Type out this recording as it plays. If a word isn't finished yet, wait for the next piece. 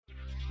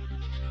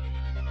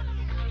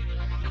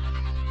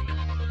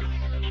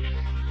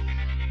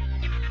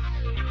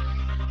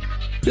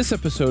This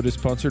episode is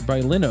sponsored by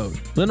Linode.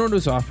 Linode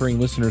is offering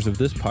listeners of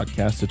this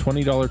podcast a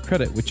 $20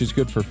 credit, which is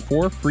good for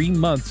 4 free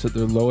months at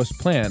their lowest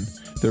plan.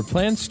 Their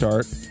plans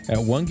start at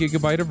 1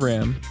 gigabyte of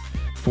RAM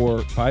for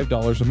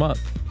 $5 a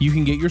month. You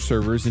can get your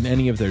servers in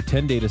any of their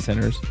 10 data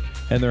centers,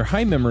 and their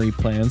high memory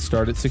plans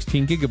start at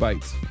 16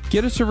 gigabytes.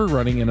 Get a server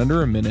running in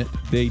under a minute.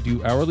 They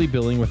do hourly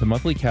billing with a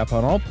monthly cap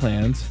on all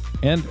plans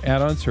and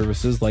add-on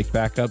services like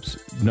backups,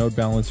 node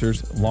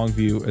balancers,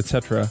 Longview,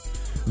 etc.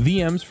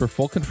 VMs for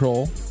full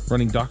control,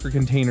 running Docker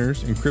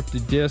containers,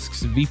 encrypted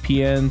disks,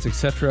 VPNs,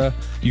 etc.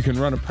 You can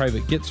run a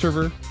private Git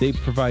server. They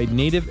provide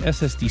native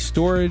SSD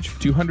storage,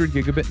 200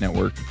 gigabit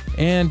network,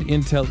 and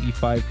Intel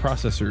E5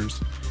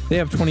 processors. They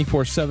have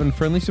 24/7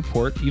 friendly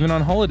support, even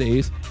on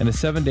holidays, and a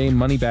 7-day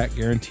money-back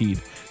guaranteed.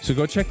 So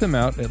go check them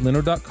out at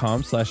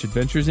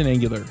linode.com/adventures in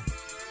Angular.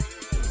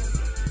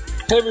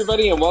 Hey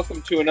everybody, and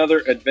welcome to another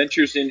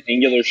Adventures in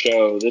Angular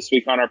show. This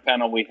week on our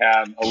panel we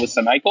have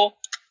Alyssa Nichol.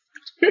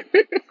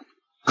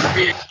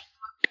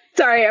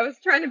 Sorry, I was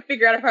trying to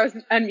figure out if I was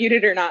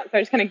unmuted or not, so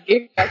I just kind of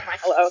gave you guys my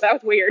hello. That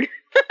was weird.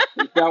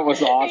 That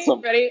was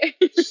awesome. Hey,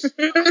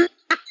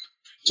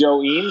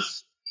 Joe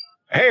Eames.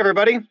 Hey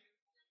everybody.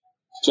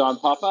 John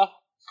Papa.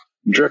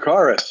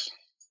 Dracaris.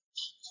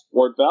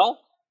 Ward Bell.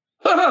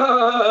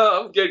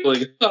 I'm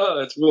giggling.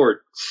 It's Ward.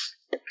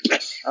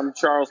 I'm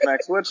Charles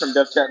Max Wood from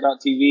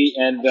DevChat.tv,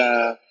 and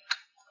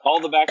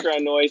all the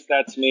background noise,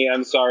 that's me.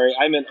 I'm sorry.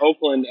 I'm in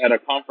Oakland at a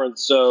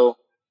conference, so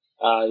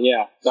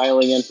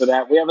dialing in for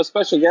that. We have a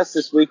special guest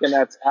this week, and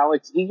that's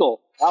Alex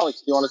Eagle. Alex,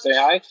 do you want to say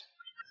hi?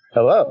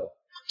 Hello.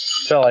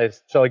 Shall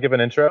I give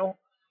an intro?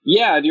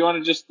 Yeah, do you want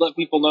to just let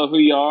people know who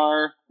you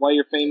are, why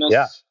you're famous?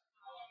 Yeah.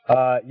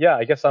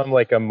 I guess I'm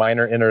like a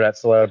minor internet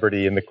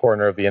celebrity in the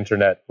corner of the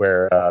internet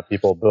where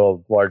people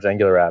build large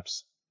Angular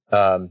apps.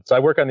 So I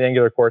work on the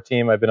Angular core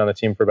team. I've been on the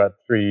team for about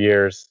 3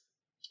 years.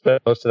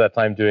 Spent most of that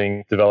time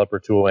doing developer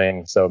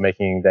tooling, so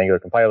making the Angular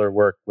compiler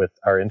work with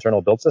our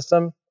internal build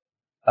system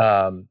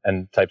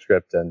and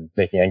TypeScript, and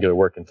making Angular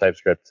work in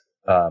TypeScript.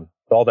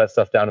 All that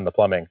stuff down in the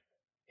plumbing.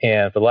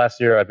 And for the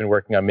last year, I've been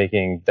working on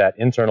making that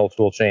internal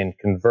tool chain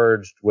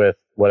converged with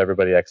what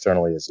everybody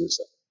externally is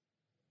using.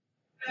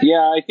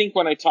 Yeah, I think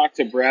when I talked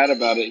to Brad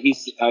about it,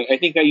 I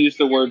think I used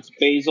the words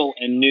Bazel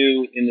and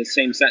new in the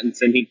same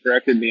sentence, and he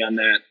corrected me on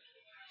that.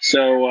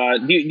 So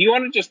do you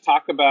want to just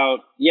talk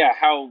about,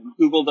 how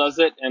Google does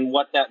it and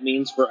what that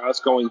means for us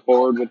going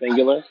forward with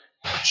Angular?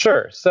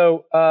 Sure.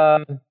 So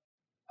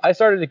I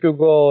started at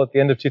Google at the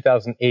end of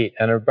 2008,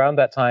 and around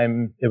that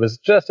time, it was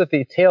just at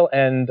the tail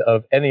end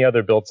of any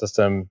other build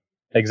system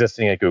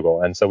existing at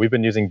Google. And so we've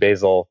been using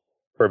Bazel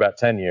for about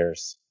 10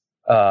 years.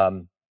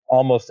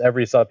 Almost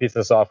every piece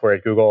of software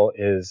at Google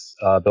is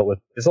built with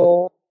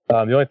Bazel.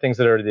 The only things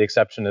that are the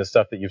exception is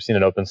stuff that you've seen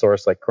in open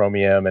source, like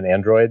Chromium and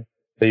Android.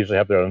 They usually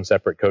have their own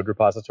separate code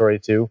repository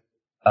too.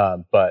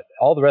 But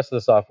all the rest of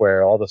the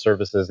software, all the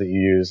services that you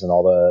use, and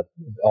all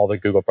the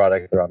Google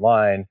products that are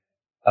online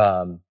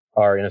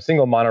are in a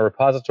single mono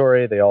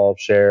repository. They all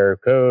share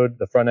code,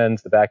 the front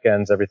ends, the back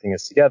ends, everything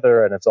is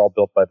together, and it's all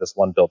built by this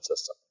one build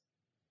system.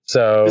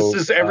 So this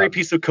is every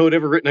piece of code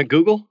ever written at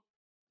Google?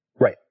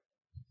 Right.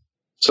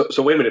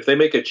 So wait a minute. If they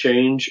make a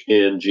change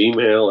in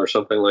Gmail or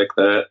something like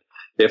that,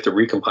 they have to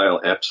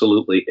recompile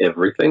absolutely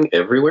everything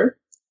everywhere?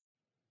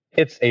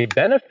 It's a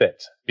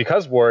benefit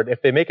because, Ward,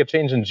 if they make a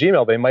change in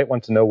Gmail, they might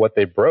want to know what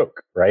they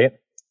broke, right?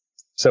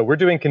 So we're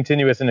doing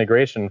continuous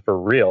integration for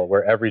real,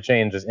 where every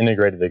change is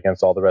integrated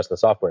against all the rest of the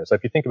software. So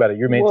if you think about it,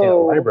 you maintain a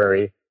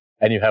library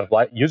and you have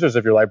users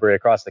of your library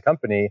across the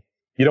company.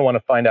 You don't want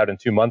to find out in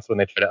 2 months when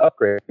they try to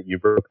upgrade that you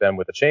broke them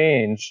with a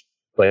change,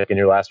 like in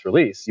your last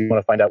release. You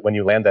want to find out when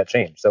you land that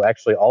change. So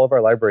actually, all of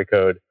our library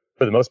code,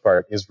 for the most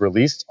part, is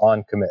released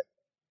on commit.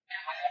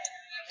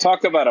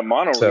 Talk about a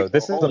mono repo. So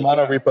this is a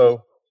mono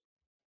repo.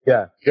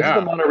 Yeah, this is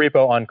a mono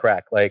repo on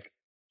crack. Like,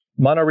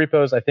 mono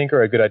repos, I think,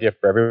 are a good idea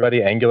for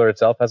everybody. Angular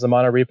itself has a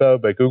mono repo,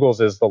 but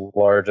Google's is the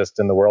largest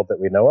in the world that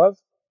we know of.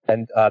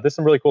 And there's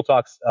some really cool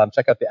talks.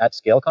 Check out the At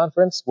Scale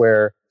conference,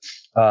 where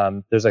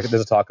there's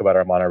a talk about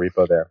our mono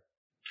repo there.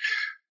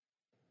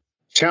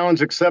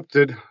 Challenge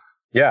accepted.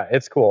 Yeah,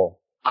 it's cool.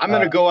 I'm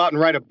going to go out and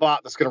write a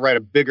bot that's going to write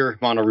a bigger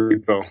mono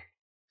repo.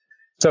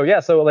 So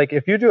like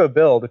if you do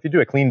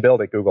a clean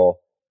build at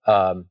Google,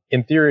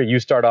 in theory, you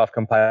start off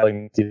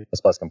compiling C++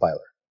 compiler.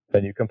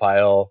 Then you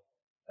compile,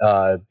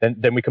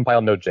 then we compile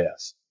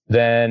Node.js.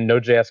 Then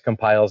Node.js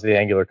compiles the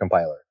Angular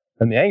compiler.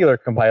 Then the Angular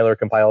compiler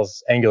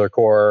compiles Angular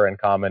Core and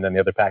Common and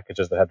the other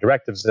packages that have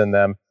directives in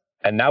them.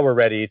 And now we're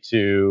ready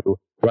to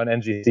run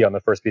NGC on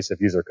the first piece of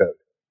user code.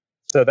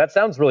 So that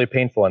sounds really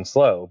painful and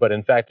slow, but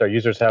in fact, our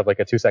users have like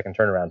a 2-second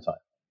turnaround time.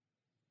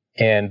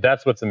 And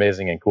that's what's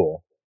amazing and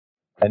cool.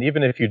 And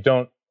even if you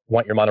don't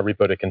want your mono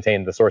repo to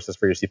contain the sources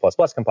for your C++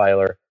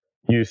 compiler,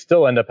 you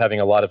still end up having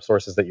a lot of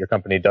sources that your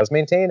company does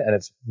maintain, and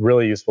it's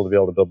really useful to be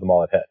able to build them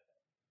all at head.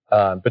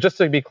 But just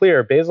to be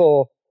clear,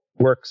 Bazel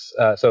works.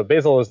 So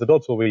Bazel is the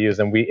build tool we use,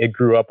 and it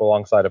grew up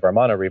alongside of our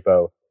mono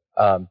repo.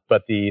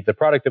 But the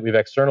product that we've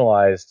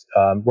externalized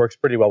works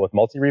pretty well with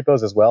multi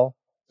repos as well.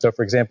 So,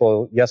 for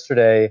example,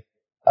 yesterday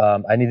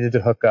I needed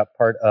to hook up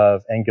part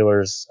of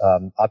Angular's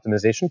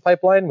optimization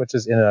pipeline, which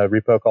is in a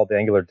repo called the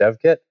Angular Dev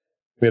Kit.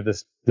 We have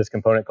this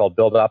component called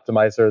Build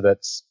Optimizer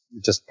that's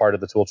just part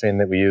of the toolchain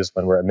that we use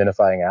when we're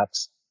minifying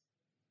apps.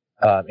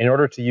 In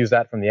order to use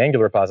that from the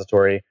Angular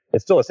repository,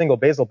 it's still a single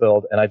Bazel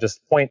build, and I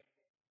just point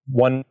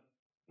one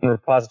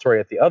repository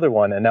at the other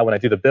one, and now when I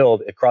do the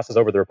build, it crosses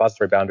over the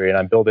repository boundary, and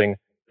I'm building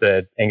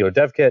the Angular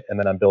Dev Kit, and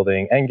then I'm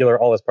building Angular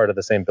all as part of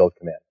the same build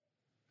command.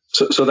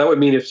 So that would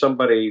mean if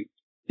somebody,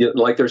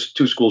 like there's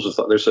two schools of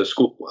thought. There's a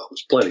school, well,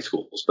 there's plenty of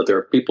schools, but there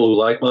are people who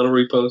like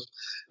monorepos,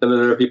 and then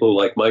there are people who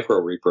like micro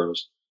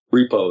repos,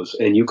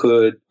 and you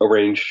could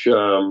arrange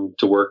to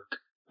work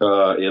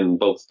in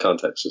both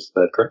contexts. Is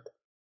that correct?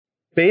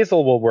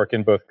 Bazel will work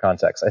in both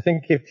contexts. I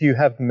think if you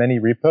have many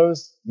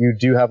repos, you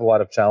do have a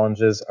lot of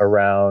challenges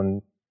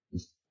around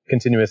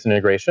continuous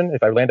integration.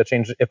 If I land a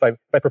change, if I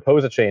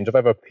propose a change, if I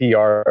have a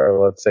PR,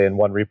 let's say in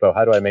one repo,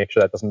 how do I make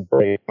sure that doesn't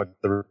break with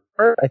the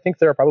repo? I think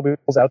there are probably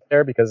tools out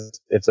there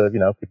because it's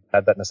people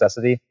have that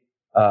necessity.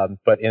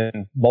 But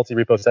in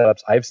multi-repo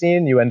setups I've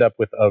seen, you end up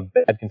with a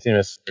bad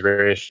continuous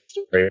integration.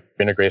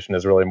 Integration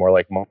is really more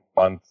like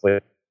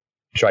monthly.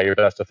 Try your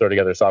best to throw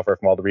together software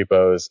from all the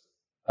repos.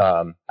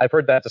 I've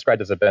heard that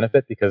described as a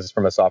benefit because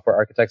from a software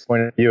architect's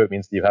point of view, it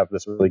means that you have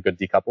this really good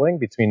decoupling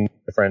between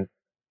different,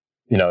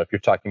 if you're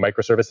talking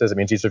microservices, it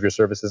means each of your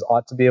services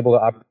ought to be able to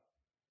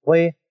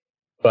operate.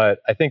 But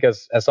I think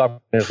as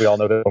software engineers, we all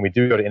know that when we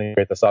do go to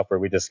integrate the software,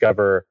 we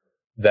discover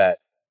that,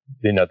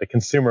 the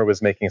consumer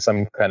was making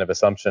some kind of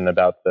assumption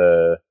about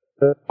the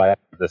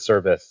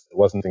service. It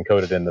wasn't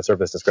encoded in the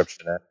service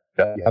description.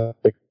 You have to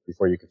fix it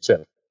before you can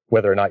ship,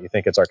 whether or not you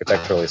think it's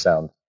architecturally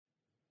sound.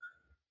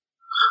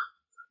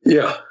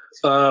 Yeah.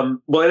 Well,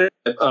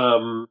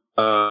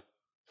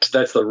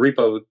 that's the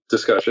repo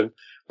discussion.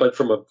 But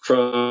if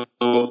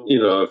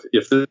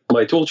this is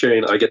my tool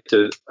chain, I get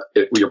to.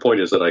 Your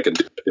point is that I can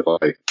do it if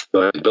I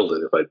build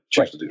it if I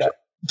choose to do so.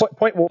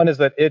 Point one is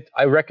that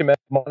I recommend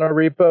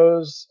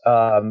monorepos.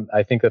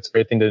 I think that's a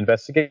great thing to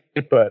investigate.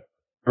 But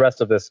the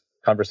rest of this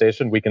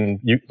conversation, you can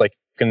use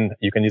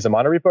a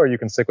monorepo or you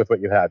can stick with what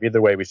you have.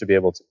 Either way, we should be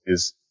able to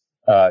use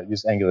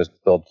Angular's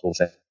build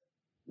toolchain.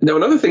 Now,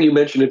 another thing you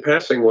mentioned in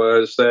passing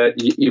was that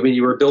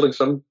you were building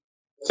some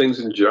things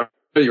in Java,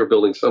 you were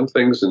building some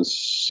things in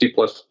C++,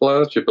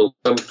 you built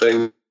some things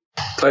in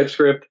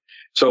TypeScript.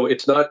 So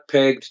it's not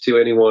pegged to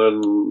any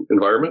one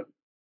environment?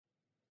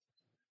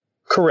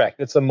 Correct.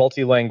 It's a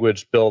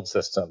multi-language build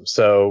system.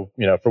 So,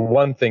 for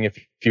one thing, if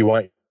you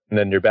want and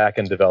then your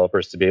backend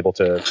developers to be able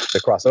to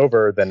cross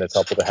over, then it's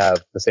helpful to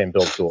have the same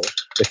build tool.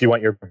 If you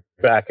want your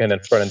backend and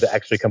frontend to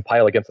actually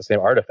compile against the same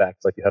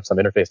artifacts, like you have some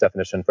interface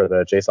definition for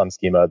the JSON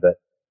schema that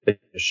is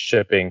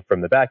shipping from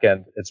the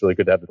backend, it's really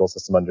good to have the build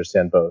system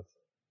understand both.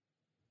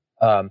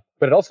 But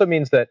it also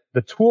means that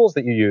the tools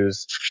that you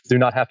use do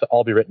not have to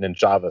all be written in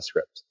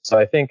JavaScript. So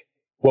I think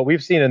what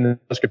we've seen in the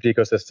JavaScript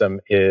ecosystem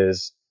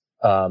is,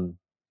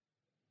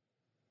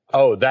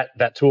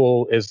 that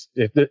tool is,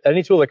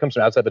 any tool that comes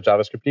from outside the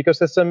JavaScript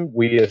ecosystem,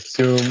 we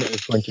assume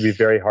is going to be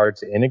very hard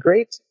to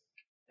integrate.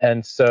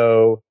 And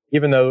so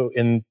even though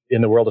in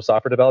the world of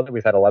software development,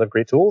 we've had a lot of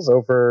great tools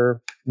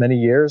over many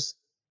years,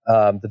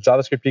 the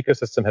JavaScript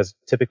ecosystem has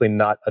typically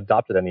not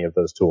adopted any of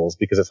those tools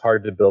because it's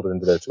hard to build it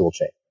into their tool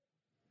chain.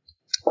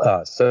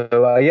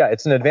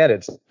 It's an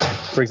advantage.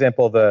 For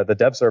example, the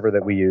dev server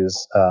that we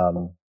use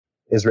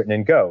is written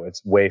in Go.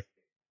 It's way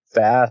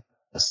fast.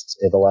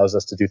 It allows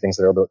us to do things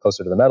that are a bit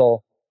closer to the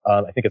metal.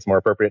 I think it's more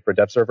appropriate for a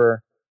dev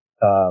server.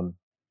 You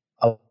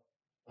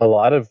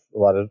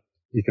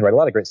can write a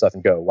lot of great stuff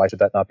in Go. Why should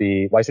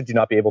you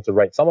not be able to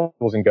write some of the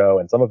tools in Go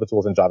and some of the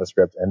tools in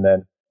JavaScript, and then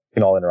you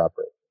can all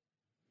interoperate?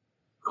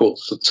 Cool.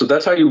 So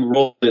that's how you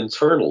roll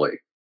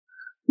internally.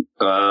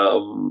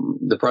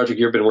 The project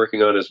you've been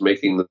working on is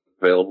making them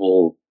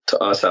available to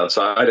us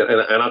outside.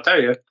 And I'll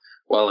tell you,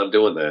 while I'm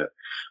doing that,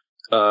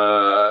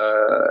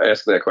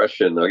 asking that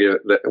question, I'll give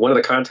one of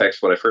the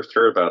contexts when I first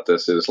heard about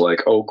this is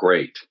like, oh,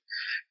 great.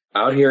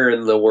 Out here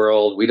in the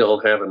world, we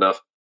don't have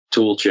enough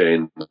tool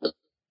chains.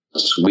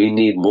 We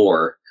need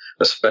more,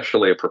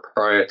 especially a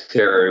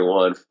proprietary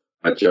one,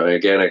 a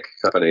gigantic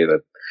company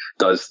that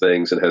does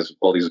things and has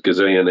all these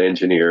gazillion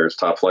engineers,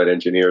 top flight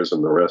engineers,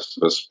 and the rest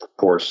of us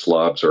poor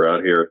slobs are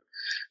out here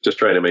just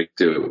trying to make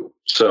do.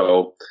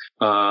 So,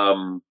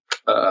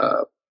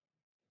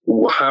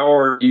 how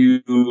are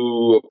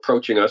you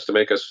approaching us to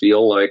make us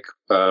feel like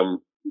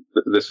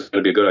this is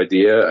going to be a good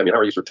idea? I mean, how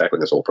are you sort of tackling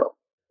this whole problem?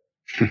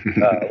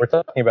 We're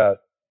talking about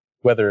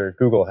whether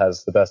Google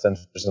has the best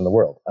engineers in the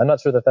world. I'm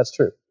not sure that that's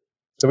true.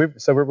 So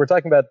we're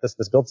talking about this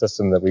build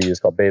system that we use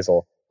called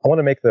Bazel. I want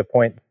to make the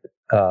point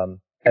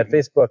at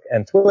Facebook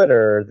and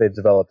Twitter, they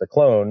developed a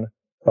clone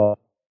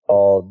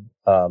called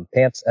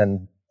Pants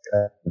and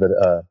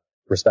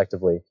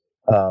respectively,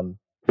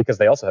 because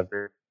they also have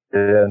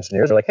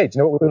engineers. They're like, hey, do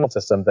you know what we build a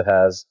system that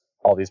has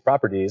all these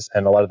properties?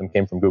 And a lot of them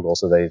came from Google,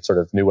 so they sort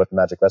of knew what the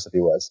magic recipe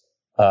was.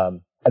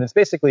 And it's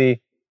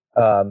basically,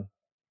 let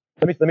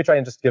me try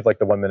and just give like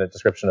the 1 minute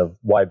description of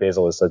why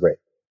Bazel is so great.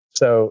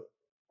 So,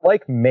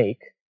 like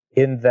Make,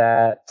 in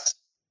that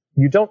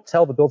you don't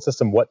tell the build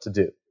system what to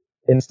do.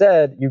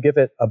 Instead, you give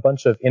it a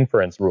bunch of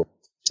inference rules.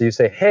 So you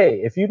say,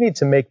 hey, if you need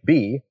to make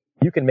B,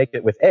 you can make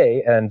it with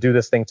A and do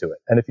this thing to it.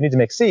 And if you need to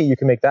make C, you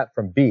can make that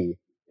from B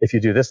if you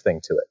do this thing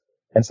to it.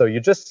 And so you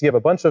just give a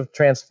bunch of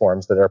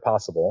transforms that are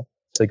possible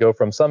to go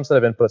from some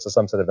set of inputs to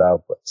some set of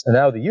outputs. And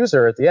now the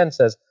user at the end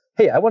says,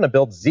 hey, I want to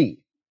build Z.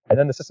 And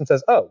then the system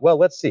says, oh, well,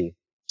 let's see.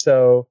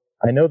 So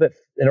I know that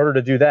in order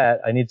to do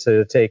that, I need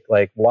to take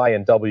like Y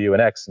and W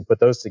and X and put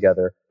those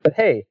together. But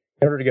hey,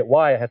 in order to get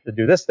Y, I have to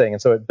do this thing.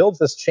 And so it builds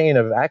this chain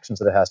of actions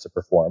that it has to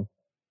perform.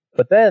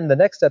 But then the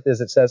next step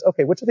is it says,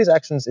 okay, which of these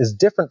actions is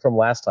different from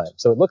last time?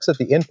 So it looks at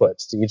the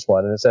inputs to each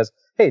one and it says,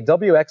 hey,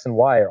 W, X, and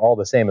Y are all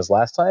the same as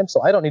last time.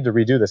 So I don't need to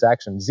redo this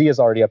action. Z is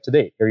already up to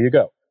date. Here you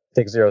go.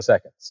 It takes 0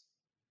 seconds.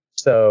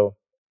 So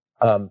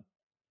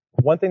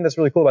one thing that's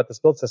really cool about this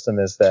build system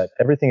is that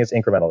everything is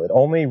incremental. It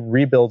only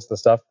rebuilds the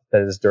stuff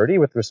that is dirty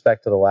with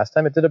respect to the last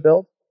time it did a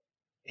build.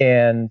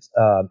 And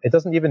it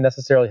doesn't even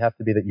necessarily have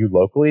to be that you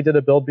locally did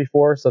a build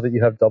before so that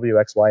you have W,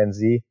 X, Y, and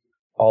Z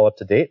all up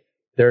to date.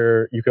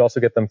 You could also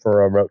get them from a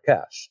remote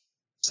cache.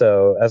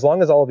 So as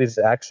long as all of these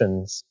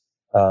actions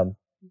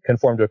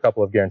conform to a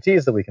couple of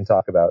guarantees that we can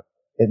talk about,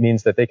 it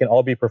means that they can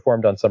all be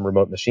performed on some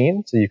remote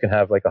machine. So you can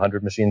have like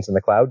 100 machines in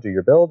the cloud do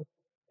your build,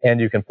 and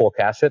you can pull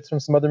cache hits from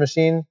some other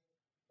machine.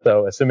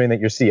 So assuming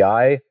that your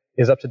CI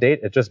is up to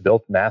date, it just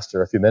built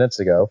master a few minutes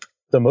ago.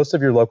 So most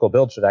of your local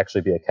build should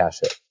actually be a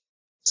cache hit.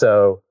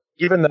 So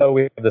even though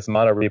we have this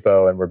mono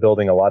repo and we're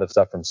building a lot of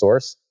stuff from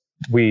source,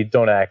 we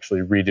don't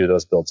actually redo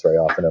those builds very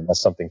often unless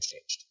something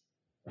changed.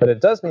 But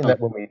it does mean that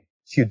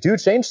if you do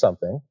change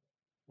something,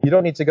 you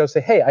don't need to go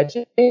say, hey, I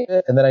changed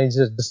it, and then I need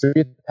to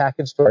distribute the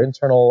package to our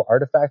internal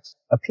artifacts.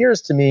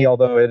 Appears to me,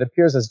 although it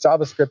appears as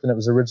JavaScript and it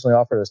was originally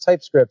offered as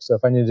TypeScript, so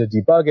if I needed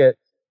to debug it,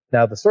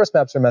 now the source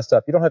maps are messed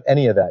up. You don't have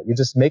any of that. You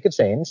just make a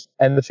change,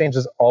 and the change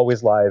is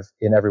always live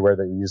in everywhere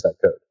that you use that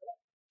code.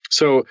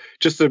 So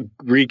just to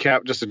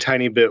recap just a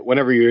tiny bit,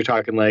 whenever you're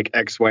talking like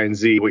X, Y, and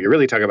Z, what you're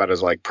really talking about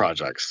is like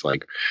projects,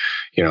 like,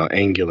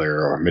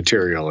 Angular or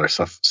Material or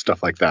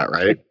stuff like that,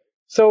 right?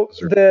 So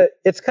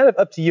it's kind of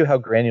up to you how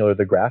granular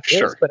the graph is.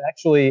 Sure. But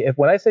actually,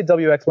 when I say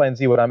W, X, Y, and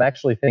Z, what I'm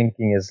actually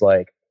thinking is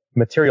like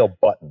Material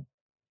button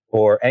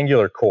or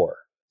Angular core.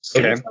 So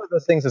Okay. each one of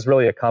those things is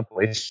really a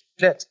compilation.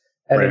 And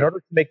Right. in order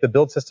to make the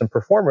build system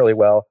perform really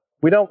well,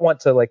 we don't want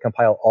to like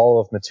compile all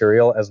of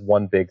Material as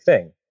one big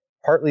thing.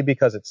 Partly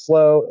because it's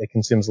slow, it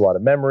consumes a lot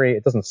of memory,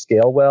 it doesn't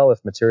scale well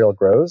if Material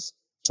grows.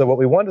 So what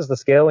we want is the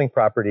scaling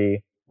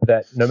property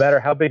that no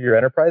matter how big your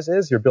enterprise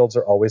is, your builds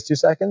are always 2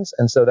 seconds.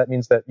 And so that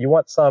means that you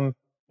want the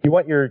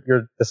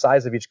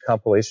size of each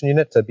compilation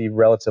unit to be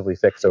relatively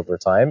fixed over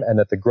time, and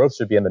that the growth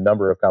should be in the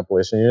number of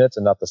compilation units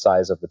and not the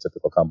size of the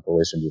typical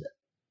compilation unit.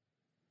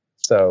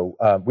 So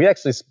we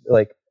actually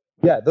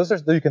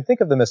you can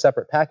think of them as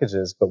separate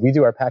packages, but we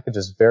do our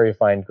packages very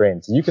fine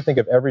grained. So you could think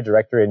of every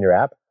directory in your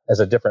app as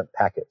a different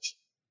package.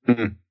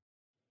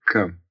 Mm-hmm.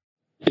 Okay.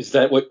 Is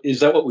that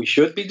what we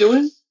should be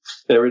doing?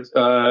 Are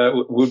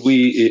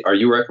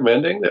you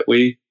recommending that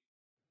we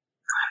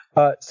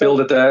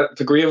build at that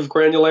degree of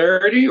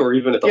granularity, or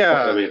even at the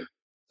point?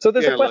 So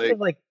there's a question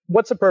like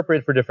what's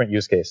appropriate for different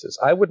use cases.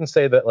 I wouldn't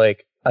say that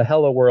like a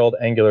Hello World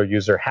Angular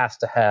user has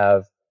to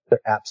have their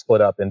app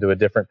split up into a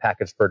different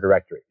package per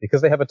directory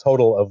because they have a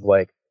total of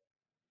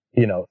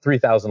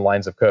 3,000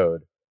 lines of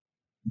code.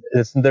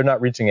 They're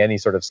not reaching any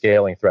sort of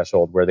scaling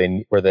threshold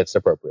where that's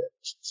appropriate.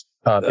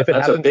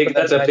 That's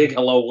a big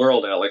Hello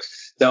World,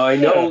 Alex. Now I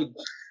know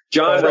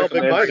John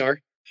recommends having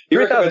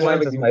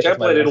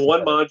template in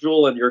one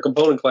module and your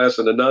component class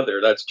in another.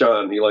 That's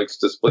John. He likes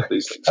to split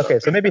these things. Okay,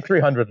 so maybe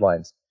 300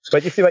 lines.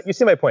 But you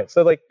see my point.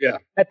 So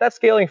at that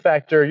scaling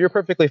factor, you're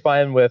perfectly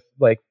fine with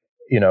a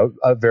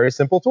very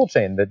simple tool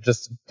chain that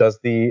just does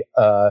the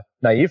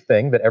naive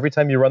thing that every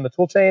time you run the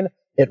tool chain,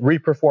 it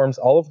reperforms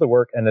all of the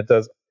work and it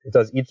does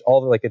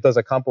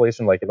a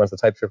compilation, like it runs the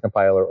TypeScript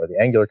compiler or the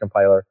Angular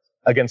compiler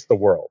against the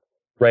world,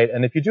 right?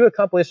 And if you do a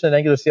compilation in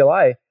Angular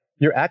CLI,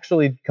 you're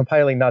actually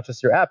compiling not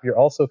just your app, you're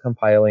also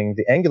compiling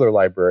the Angular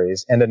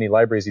libraries and any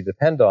libraries you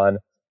depend on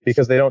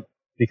because they don't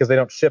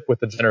ship with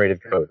the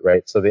generated code,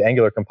 right? So the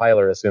Angular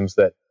compiler assumes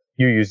that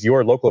you use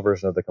your local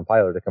version of the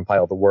compiler to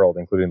compile the world,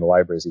 including the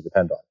libraries you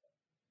depend on.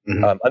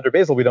 Mm-hmm. Under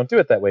Bazel, we don't do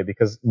it that way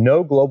because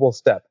no global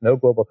step, no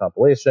global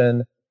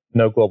compilation,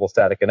 no global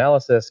static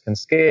analysis can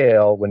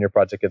scale when your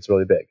project gets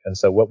really big. And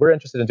so what we're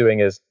interested in doing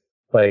is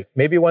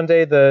maybe one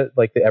day the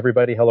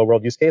everybody Hello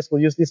World use case will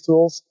use these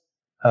tools.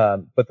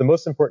 But the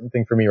most important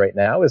thing for me right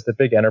now is the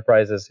big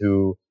enterprises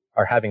who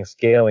are having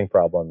scaling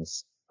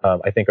problems,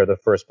 I think are the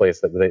first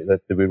place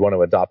that we want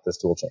to adopt this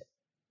tool chain.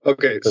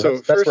 Okay. So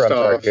that's where I'm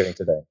targeting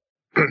today.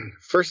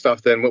 First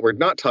off, then what we're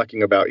not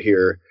talking about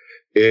here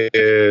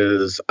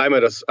is I'm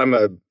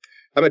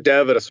a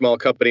dev at a small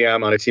company.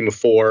 I'm on a team of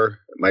 4.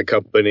 My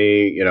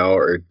company,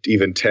 or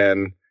even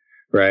 10,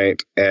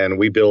 right? And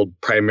we build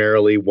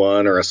primarily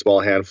one or a small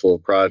handful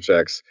of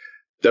projects.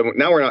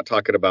 Now we're not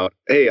talking about,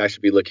 hey, I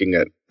should be looking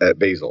at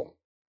Bazel,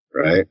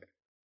 right?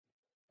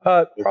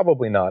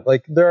 Probably not.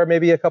 Like there are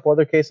maybe a couple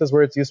other cases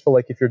where it's useful,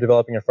 like if you're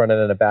developing a front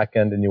end and a back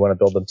end and you want to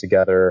build them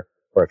together,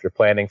 or if you're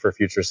planning for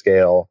future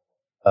scale.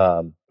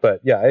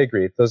 But yeah, I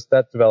agree.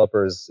 That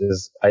developers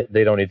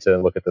they don't need to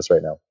look at this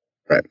right now.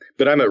 Right.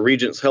 But I'm at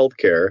Regents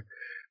Healthcare.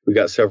 We've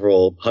got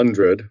several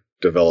hundred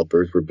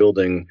developers. We're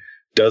building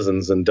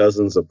dozens and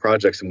dozens of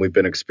projects, and we've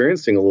been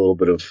experiencing a little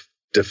bit of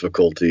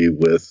difficulty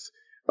with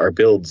our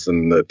builds,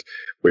 and that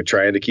we're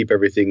trying to keep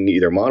everything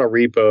either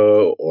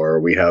monorepo, or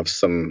we have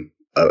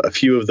a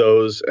few of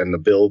those, and the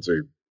builds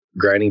are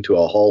grinding to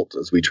a halt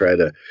as we try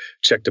to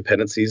check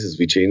dependencies as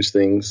we change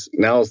things.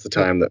 Now is the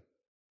time that.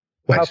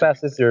 Well, how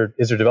fast is your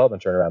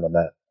development turnaround on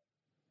that?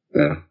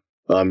 Yeah.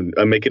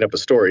 I'm making up a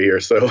story here,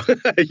 so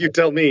you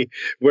tell me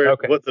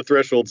what the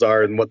thresholds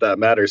are and what that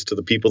matters to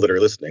the people that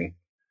are listening.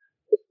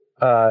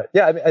 Yeah,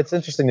 I mean, it's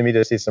interesting to me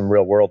to see some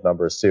real world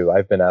numbers too.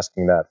 I've been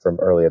asking that from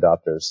early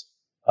adopters.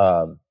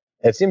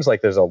 It seems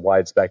like there's a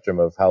wide spectrum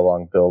of how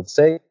long builds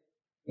take,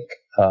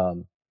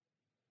 and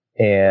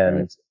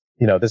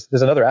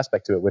there's another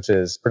aspect to it, which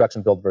is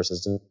production build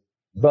versus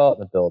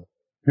development build.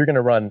 You're going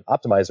to run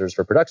optimizers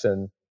for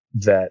production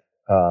that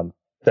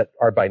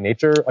are by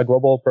nature a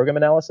global program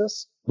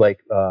analysis, like,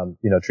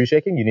 tree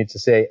shaking. You need to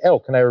say, oh,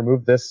 can I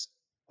remove this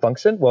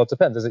function? Well, it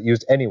depends. Is it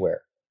used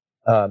anywhere?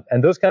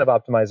 And those kind of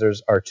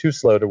optimizers are too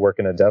slow to work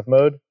in a dev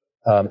mode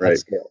at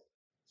scale.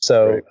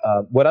 So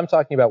what I'm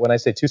talking about when I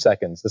say 2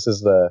 seconds, this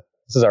is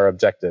our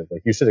objective.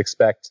 Like you should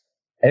expect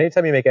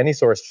anytime you make any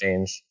source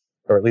change,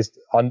 or at least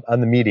on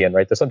the median,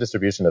 right? There's some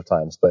distribution of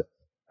times, but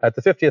at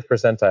the 50th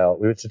percentile,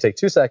 we should take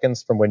 2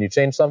 seconds from when you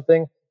change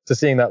something to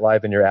seeing that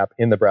live in your app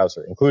in the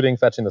browser, including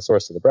fetching the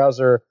source to the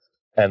browser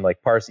and like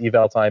parse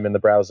eval time in the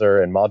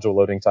browser and module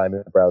loading time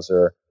in the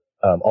browser,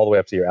 all the way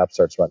up to your app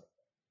starts running.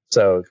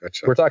 So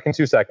We're talking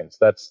 2 seconds.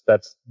 That's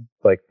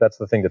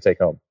the thing to take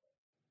home.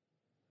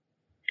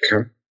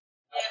 Okay.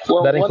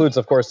 Well, that includes,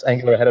 of course,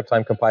 Angular ahead of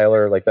time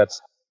compiler.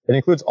 It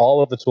includes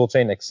all of the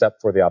toolchain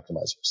except for the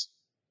optimizers.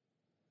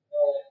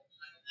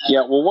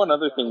 Yeah. Well, one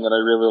other thing that I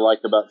really like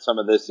about some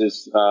of this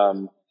is,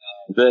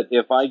 that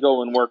if I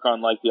go and work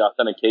on like the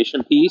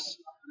authentication piece,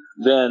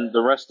 then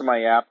the rest of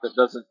my app that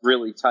doesn't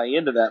really tie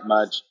into that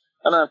much,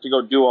 I don't have to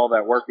go do all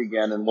that work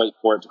again and wait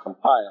for it to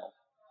compile.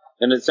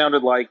 And it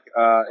sounded like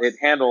it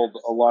handled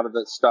a lot of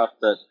that stuff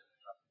that,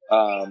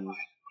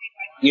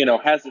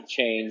 hasn't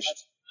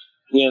changed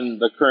in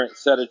the current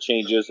set of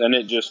changes, and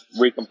it just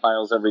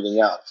recompiles everything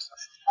else.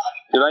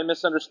 Did I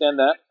misunderstand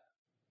that?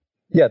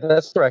 Yeah,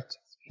 that's correct.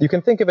 You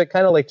can think of it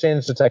kind of like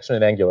change detection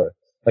in Angular.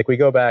 Like we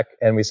go back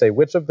and we say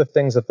which of the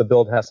things that the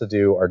build has to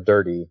do are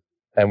dirty,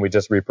 and we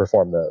just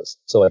reperform those.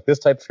 So like this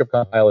TypeScript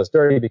compile is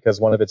dirty because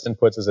one of its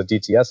inputs is a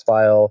DTS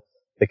file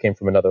that came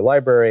from another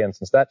library, and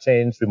since that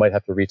changed, we might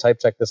have to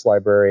retype check this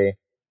library.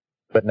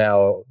 But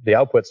now the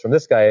outputs from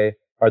this guy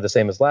are the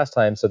same as last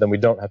time, so then we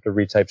don't have to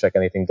retype check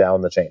anything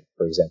down the chain,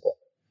 for example.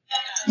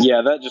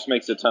 Yeah, that just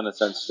makes a ton of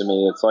sense to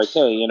me. It's like,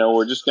 hey,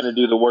 we're just going to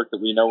do the work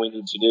that we know we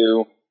need to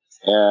do,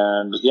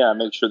 and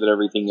make sure that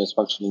everything is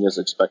functioning as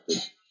expected.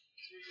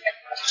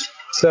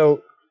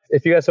 So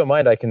if you guys don't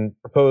mind, I can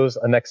propose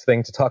a next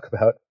thing to talk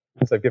about,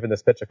 since I've given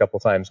this pitch a couple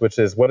times, which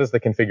is what does the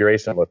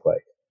configuration look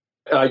like?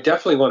 I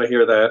definitely want to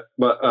hear that,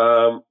 but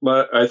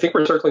I think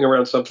we're circling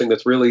around something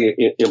that's really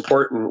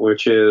important,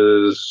 which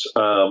is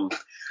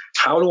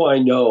how do I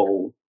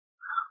know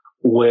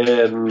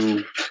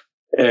when,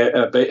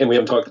 and we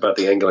haven't talked about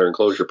the Angular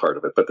enclosure part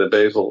of it, but the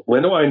Bazel,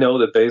 when do I know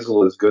that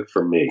Bazel is good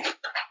for me?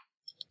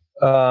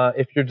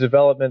 If your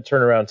development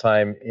turnaround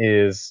time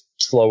is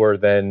slower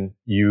than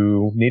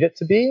you need it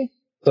to be,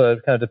 so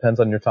it kind of depends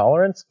on your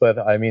tolerance, but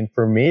I mean,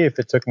 for me, if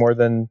it took more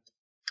than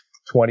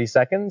 20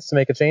 seconds to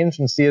make a change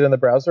and see it in the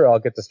browser, I'll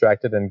get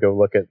distracted and go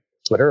look at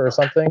Twitter or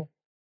something.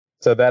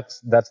 So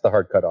that's the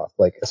hard cutoff.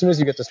 Like as soon as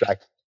you get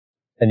distracted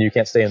and you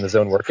can't stay in the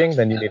zone working,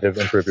 then you need to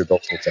improve your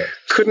build toolchain.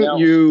 Couldn't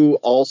you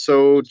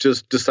also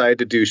just decide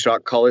to do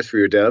shock collars for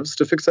your devs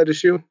to fix that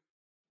issue?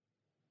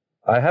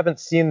 I haven't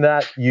seen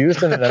that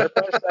used in an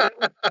enterprise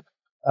setting,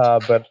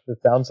 but it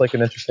sounds like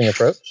an interesting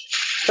approach.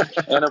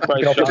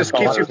 Enterprise it just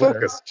keeps you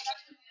focused.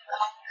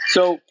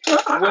 So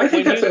I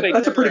think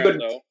that's a pretty good.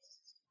 Though,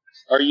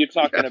 are you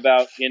talking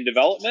about in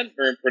development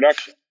or in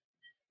production?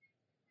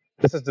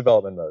 This is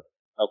development mode.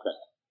 Okay.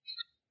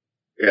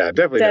 Yeah,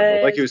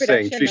 definitely. Like you were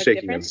saying, tree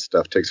shaking and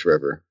stuff takes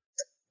forever.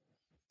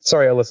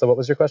 Sorry, Alyssa, what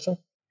was your question?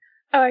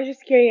 Oh, I was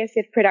just curious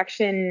if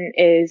production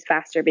is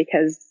faster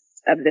because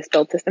of this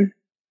build system.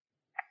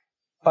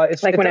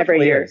 It's like whenever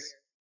you're...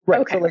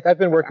 Right, okay. So like I've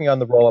been working on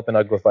the rollup and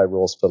uglify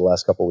rules for the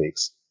last couple of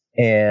weeks.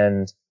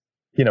 And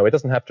it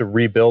doesn't have to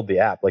rebuild the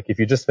app. Like if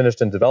you just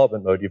finished in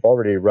development mode, you've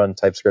already run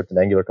TypeScript and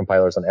Angular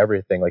compilers on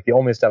everything. Like the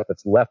only step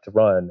that's left to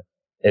run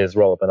is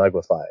rollup and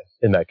uglify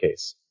in that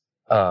case.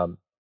 And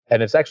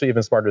it's actually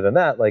even smarter than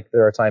that. Like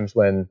there are times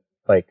when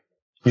like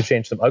you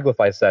change some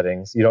uglify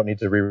settings, you don't need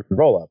to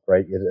rollup,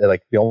 right?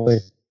 Like the only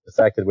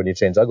affected when you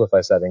change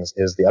uglify settings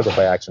is the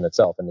uglify action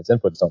itself, and its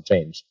inputs don't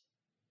change.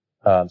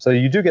 So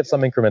you do get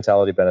some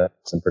incrementality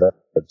benefits in production.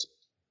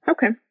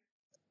 Okay.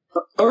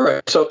 All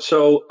right. So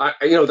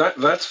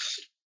that's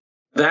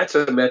that's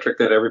a metric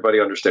that everybody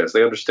understands.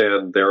 They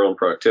understand their own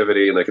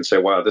productivity, and they can say,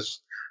 "Wow,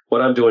 this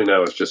what I'm doing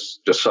now is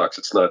just sucks.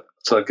 It's not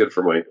good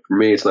for me.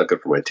 It's not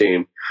good for my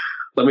team.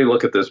 Let me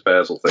look at this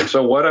Bazel thing."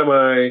 So what am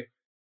I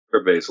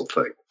for Bazel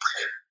thing?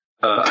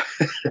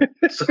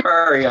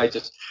 Sorry, I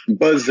just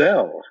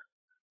Bazel.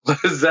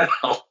 This,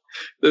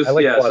 I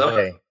like yeah,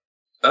 Boise.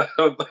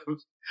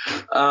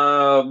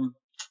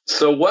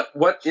 so what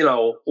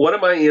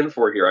am I in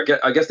for here?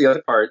 I guess the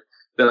other part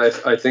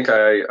that I think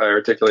I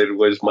articulated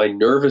was my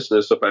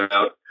nervousness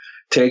about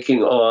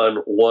taking on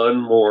one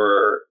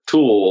more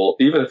tool,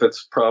 even if it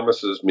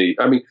promises me.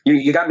 I mean,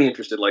 you got me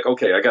interested. Like,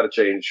 okay, I got to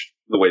change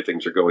the way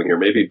things are going here.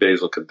 Maybe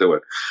Bazel could do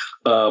it.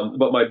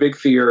 But my big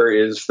fear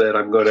is that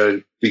I'm going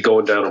to be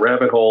going down a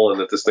rabbit hole, and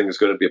that this thing is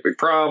going to be a big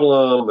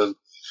problem. And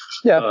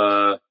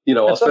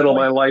I'll spend all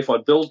my life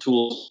on build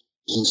tools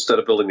instead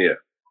of building the app.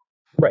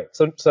 Right.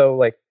 So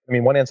like, I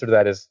mean, one answer to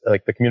that is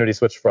like the community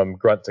switched from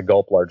Grunt to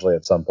Gulp largely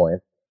at some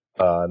point.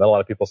 And a lot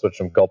of people switch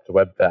from Gulp to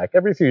Webpack.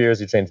 Every few years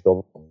you change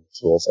build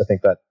tools. I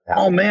think that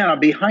happens. Oh man, I'm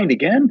behind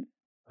again.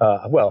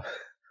 You're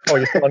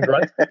still on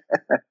Grunt?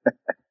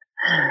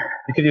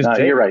 You could use No,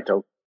 Jake. you're right,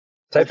 though.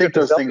 I think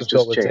those things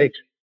just change.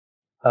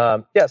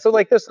 So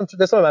like there's some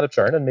amount of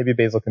churn, and maybe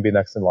Bazel can be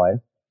next in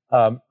line.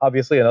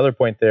 Obviously, another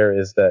point there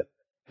is that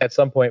at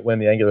some point when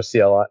the Angular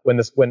CLI, when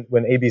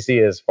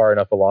ABC is far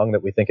enough along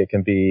that we think it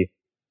can be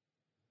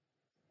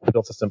the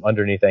build system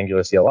underneath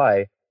Angular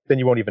CLI, then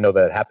you won't even know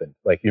that it happened.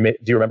 Like, do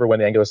you remember when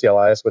the Angular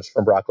CLI switched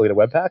from Broccoli to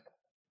Webpack?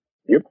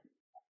 Yep.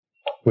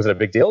 Was it a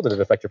big deal? Did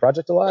it affect your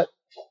project a lot?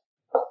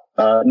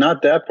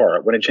 Not that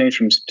part. When it changed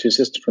from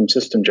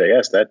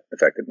System.js, that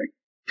affected me.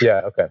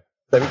 Yeah. Okay.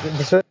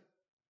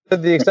 To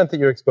the extent that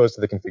you're exposed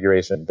to the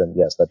configuration, then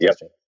yes, that does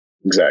change.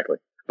 Exactly.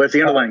 But if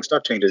the underlying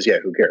stuff changes,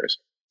 who cares?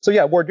 So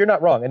yeah, Ward, you're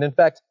not wrong. And in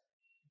fact,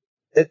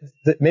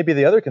 maybe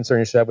the other concern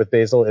you should have with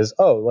Bazel is,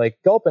 like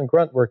Gulp and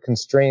Grunt were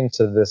constrained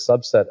to this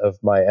subset of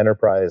my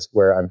enterprise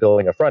where I'm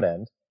building a front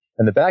end,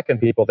 and the back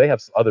end people, they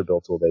have some other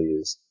build tool they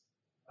use.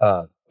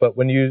 But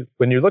when you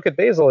look at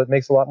Bazel, it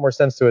makes a lot more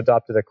sense to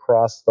adopt it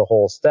across the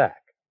whole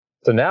stack.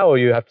 So now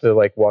you have to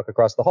like walk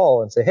across the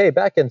hall and say, hey,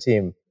 backend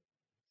team,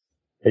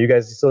 are you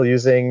guys still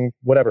using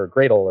whatever,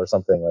 Gradle or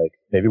something? Like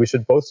maybe we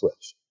should both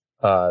switch.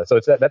 So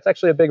that's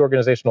actually a big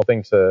organizational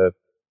thing to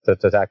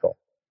tackle.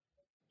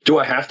 Do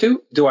I have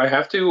to? In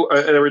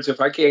other words,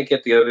 if I can't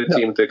get the other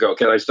team to go,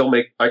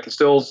 I can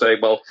still say,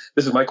 well,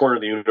 this is my corner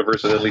of the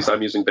universe, and at least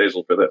I'm using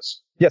Bazel for this.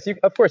 Yes,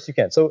 of course you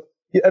can. So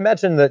you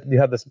imagine that you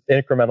have this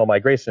incremental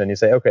migration, and you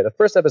say, okay, the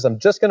first step is I'm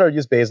just going to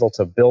use Bazel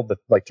to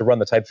to run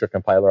the TypeScript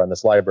compiler on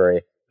this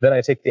library. Then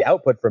I take the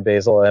output from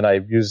Bazel and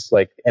I use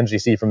like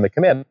ngc from the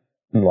command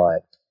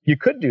line. You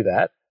could do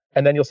that,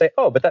 and then you'll say,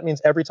 but that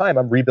means every time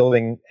I'm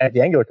rebuilding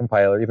the Angular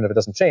compiler, even if it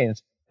doesn't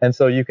change. And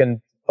so you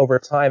can, over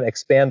time,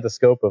 expand the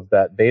scope of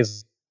that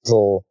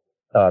Bazel,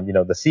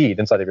 the seed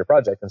inside of your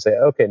project, and say,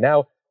 okay,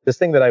 now this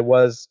thing that I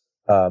was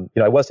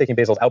taking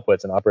Bazel's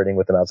outputs and operating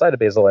with them outside of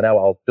Bazel, and now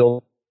I'll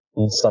build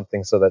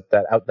something so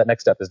that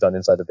next step is done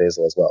inside of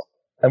Bazel as well.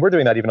 And we're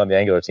doing that even on the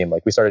Angular team.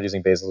 Like we started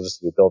using Bazel just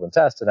to do build and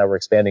test, and now we're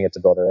expanding it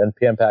to build our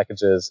NPM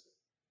packages.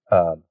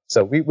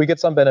 So we get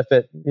some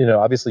benefit.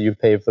 Obviously you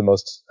pave the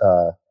most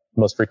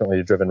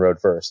frequently driven road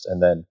first,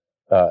 and then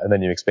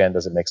you expand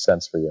as it makes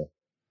sense for you.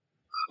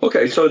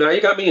 Okay, so now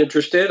you got me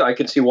interested. I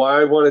can see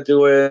why I want to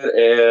do it,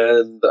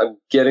 and I'm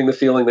getting the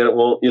feeling that it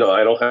won't,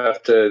 I don't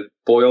have to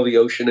boil the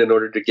ocean in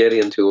order to get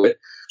into it.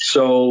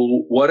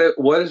 So what's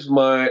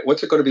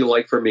it going to be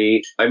like for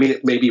me? I mean,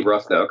 it may be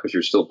rough now because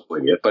you're still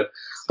doing it, but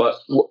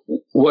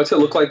what's it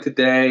look like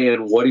today,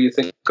 and what do you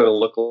think it's going to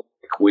look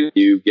like when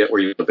you get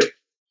where you want to be?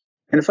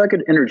 And if I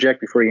could interject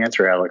before you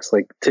answer, Alex,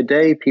 like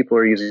today people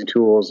are using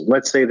tools.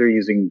 Let's say they're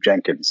using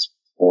Jenkins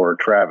or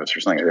Travis or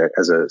something like that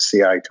as a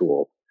CI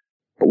tool.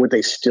 But would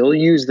they still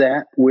use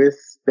that with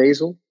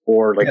Bazel?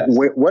 Or like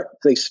what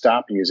do they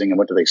stop using and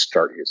what do they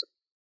start using?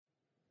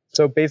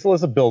 So Bazel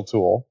is a build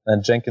tool,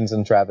 and Jenkins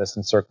and Travis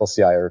and Circle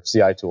CI are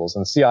CI tools.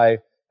 And CI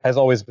has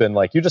always been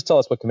like, you just tell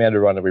us what command to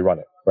run and we run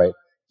it, right?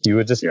 You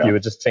would just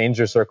change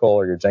your Circle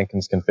or your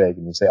Jenkins config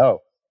and you say,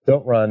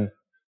 don't run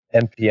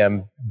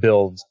npm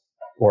build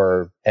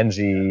or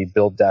ng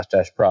build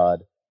 --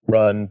 prod,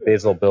 run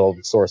Bazel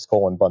build source :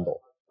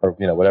 bundle, or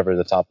whatever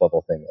the top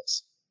level thing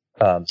is.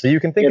 So you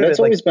can think of it. That's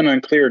always been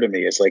unclear to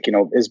me. It's like,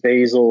 is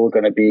Bazel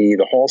going to be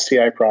the whole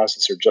CI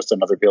process or just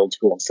another build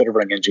tool? Instead of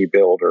running ng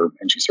build or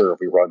ng serve,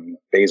 we run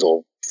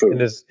Bazel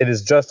food. It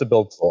is just a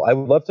build tool. I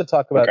would love to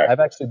talk about, I've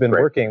actually been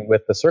working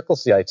with the Circle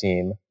CI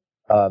team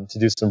to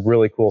do some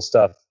really cool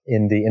stuff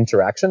in the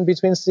interaction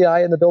between CI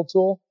and the build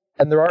tool.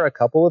 And there are a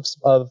couple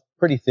of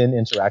pretty thin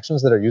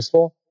interactions that are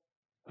useful.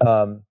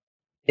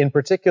 In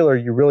particular,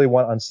 you really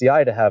want on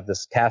CI to have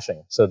this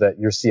caching so that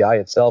your CI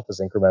itself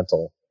is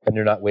incremental and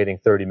you're not waiting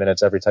 30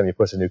 minutes every time you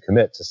push a new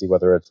commit to see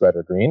whether it's red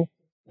or green.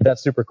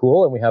 That's super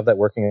cool, and we have that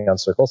working on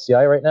Circle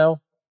CI right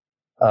now.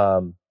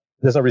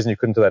 There's no reason you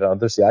couldn't do that on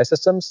other CI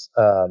systems,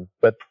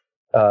 but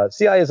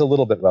CI is a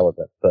little bit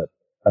relevant, but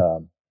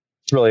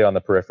it's really on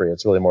the periphery.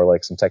 It's really more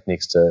like some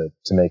techniques to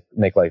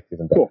make life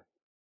even better. Cool.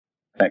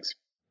 Thanks.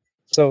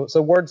 So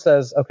Ward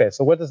says, okay,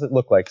 so what does it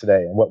look like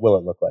today, and what will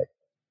it look like?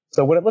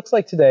 So what it looks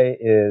like today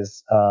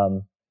is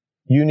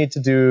you need to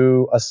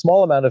do a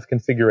small amount of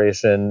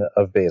configuration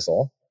of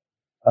Bazel.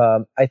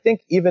 I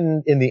think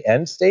even in the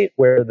end state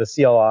where the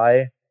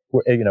CLI,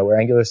 where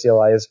Angular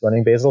CLI is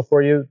running Bazel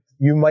for you,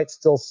 you might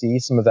still see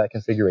some of that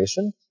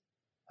configuration.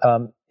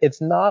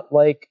 It's not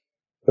like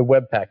the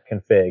Webpack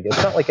config.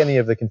 It's not like any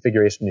of the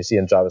configuration you see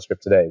in JavaScript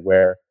today,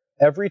 where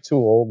every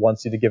tool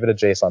wants you to give it a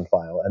JSON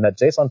file, and that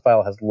JSON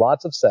file has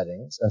lots of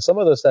settings, and some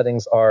of those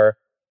settings are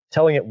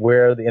telling it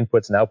where the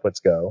inputs and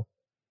outputs go,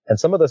 and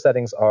some of those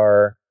settings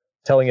are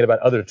telling it about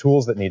other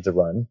tools that need to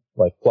run,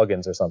 like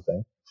plugins or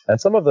something,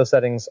 and some of those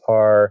settings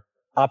are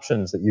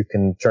options that you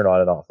can turn on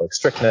and off, like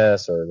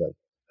strictness or like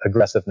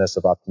aggressiveness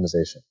of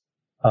optimization.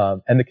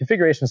 And the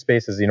configuration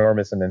space is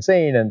enormous and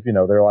insane, and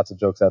there are lots of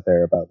jokes out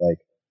there about like,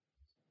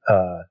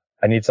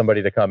 I need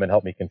somebody to come and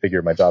help me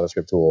configure my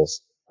JavaScript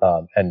tools.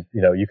 And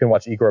you can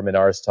watch Igor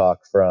Minar's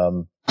talk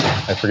from,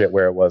 I forget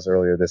where it was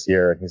earlier this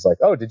year, and he's like,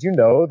 oh, did you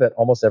know that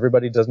almost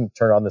everybody doesn't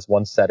turn on this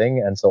one setting,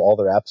 and so all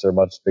their apps are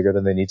much bigger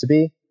than they need to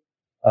be?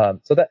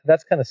 So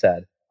that's kind of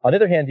sad. On the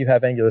other hand, you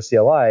have Angular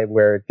CLI,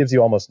 where it gives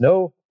you almost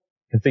no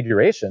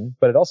configuration,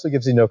 but it also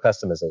gives you no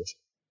customization,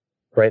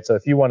 right? So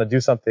if you want to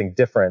do something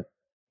different,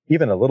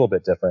 even a little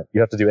bit different, you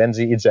have to do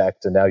ng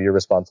eject, and now you're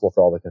responsible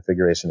for all the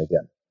configuration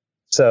again.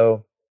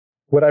 So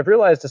what I've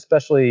realized,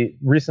 especially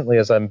recently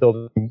as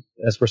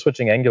we're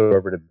switching Angular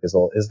over to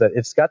Bazel, is that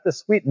it's got this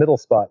sweet middle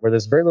spot where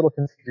there's very little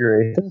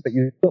configuration, but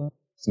you still have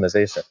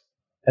customization.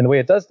 And the way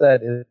it does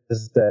that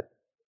is that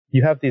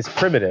you have these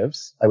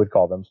primitives, I would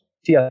call them.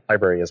 TS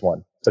library is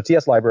one. So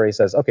TS library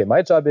says, okay,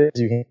 my job is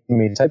you give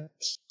me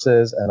types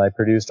and I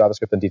produce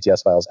JavaScript and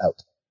DTS files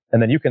out. And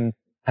then you can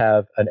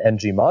have an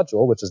ng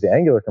module, which is the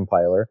Angular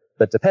compiler,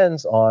 that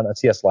depends on a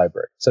TS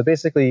library. So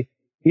basically,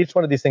 each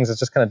one of these things is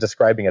just kind of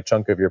describing a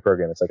chunk of your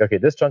program. It's like, okay,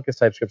 this chunk is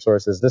TypeScript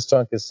sources, this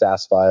chunk is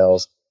Sass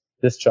files,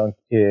 this chunk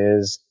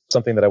is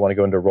something that I want to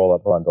go into a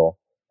rollup bundle.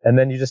 And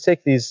then you just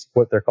take these,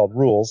 what they're called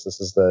rules. This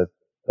is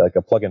like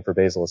a plugin for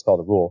Bazel is called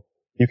a rule.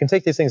 You can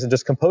take these things and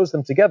just compose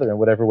them together in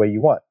whatever way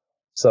you want.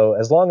 So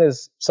as long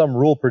as some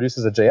rule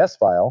produces a JS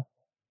file,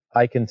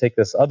 I can take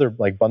this other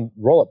like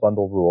rollup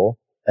bundle rule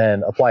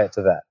and apply it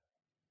to that.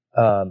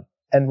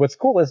 And what's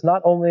cool is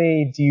not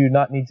only do you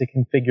not need to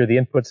configure the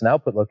inputs and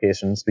output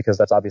locations, because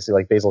that's obviously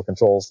like Bazel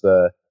controls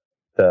the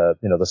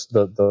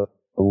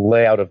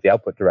layout of the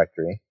output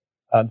directory,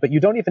 but you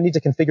don't even need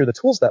to configure the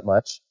tools that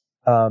much.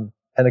 And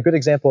a good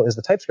example is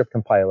the TypeScript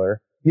compiler.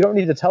 You don't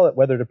need to tell it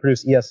whether to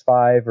produce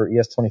ES5 or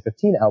ES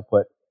 2015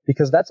 output,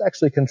 because that's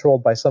actually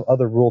controlled by some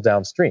other rule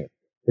downstream.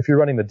 If you're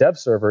running the dev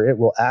server, it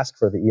will ask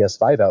for the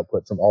ES5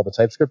 output from all the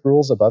TypeScript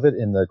rules above it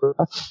in the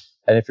graph.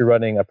 And if you're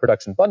running a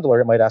production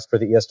bundler, it might ask for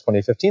the ES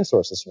 2015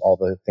 sources from all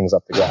the things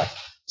up the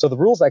graph. So the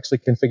rules actually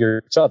configure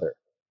each other,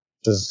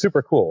 which is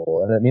super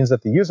cool. And it means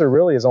that the user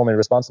really is only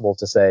responsible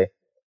to say,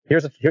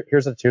 here's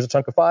a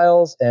chunk of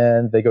files,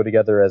 and they go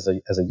together as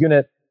a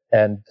unit.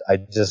 And I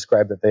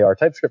describe that they are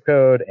TypeScript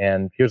code,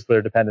 and here's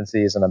their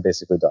dependencies, and I'm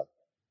basically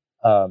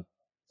done.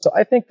 So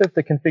I think that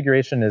the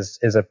configuration is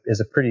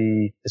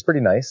pretty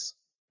nice.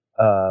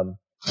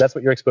 That's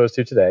what you're exposed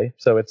to today.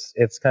 So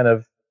it's kind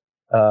of,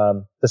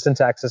 the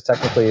syntax is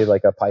technically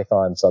like a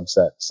Python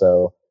subset.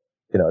 So,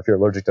 if you're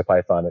allergic to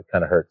Python, it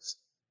kind of hurts.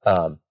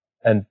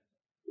 And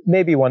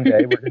maybe one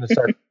day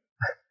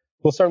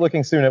we'll start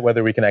looking soon at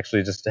whether we can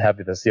actually just have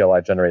the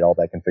CLI generate all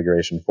that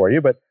configuration for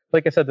you. But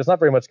like I said, there's not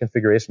very much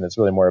configuration. It's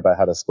really more about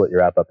how to split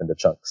your app up into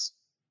chunks.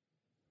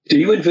 Do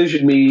you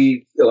envision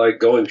me like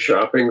going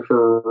shopping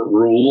for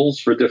rules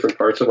for different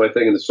parts of my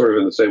thing, and sort of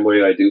in the same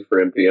way I do for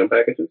NPM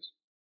packages?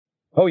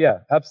 Oh yeah,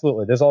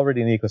 absolutely. There's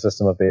already an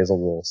ecosystem of Bazel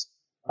rules.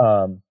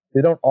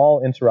 They don't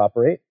all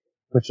interoperate,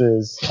 which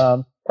is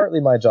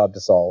partly my job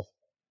to solve,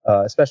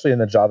 especially in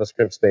the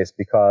JavaScript space,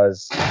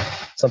 because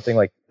something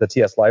like the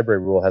TS library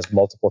rule has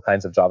multiple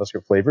kinds of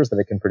JavaScript flavors that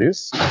it can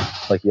produce,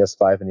 like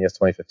ES5 and ES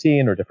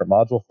 2015 or different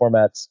module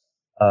formats.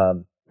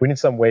 We need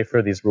some way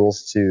for these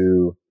rules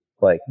to,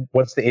 like,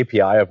 what's the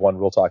API of one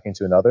rule talking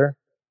to another?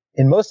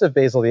 In most of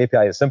Bazel, the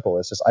API is simple.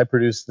 It's just I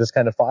produce this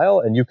kind of file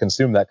and you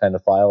consume that kind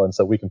of file, and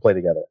so we can play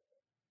together.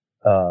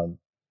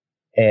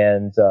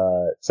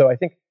 So I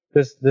think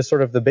there's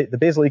sort of the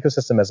Bazel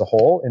ecosystem as a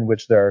whole, in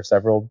which there are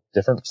several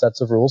different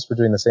sets of rules for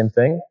doing the same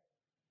thing.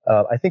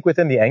 I think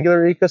within the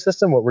Angular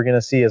ecosystem, what we're going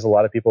to see is a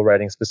lot of people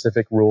writing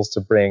specific rules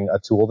to bring a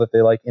tool that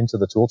they like into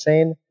the tool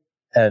chain.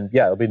 And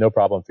yeah, it'll be no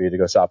problem for you to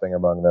go shopping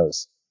among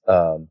those.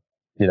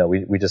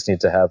 We just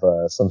need to have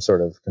some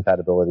sort of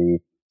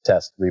compatibility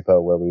test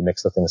repo where we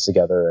mix the things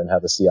together and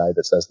have a CI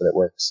that says that it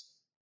works.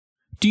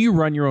 Do you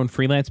run your own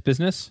freelance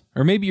business?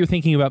 Or maybe you're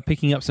thinking about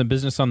picking up some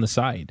business on the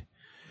side?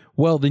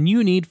 Well, then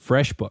you need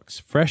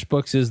FreshBooks.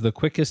 FreshBooks is the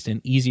quickest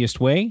and easiest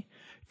way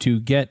to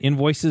get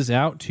invoices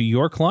out to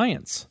your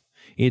clients.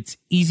 It's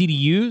easy to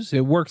use.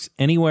 It works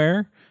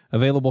anywhere,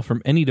 available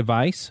from any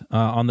device,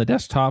 on the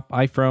desktop,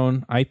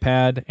 iPhone,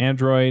 iPad,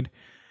 Android,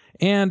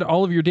 and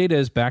all of your data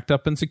is backed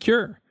up and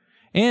secure.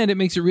 And it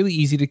makes it really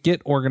easy to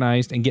get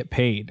organized and get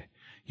paid.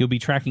 You'll be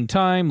tracking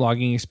time,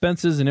 logging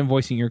expenses, and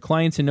invoicing your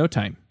clients in no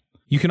time.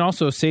 You can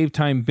also save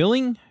time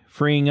billing,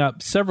 freeing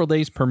up several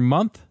days per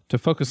month to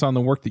focus on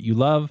the work that you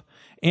love,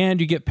 and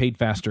you get paid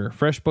faster.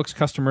 FreshBooks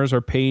customers are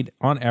paid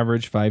on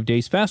average 5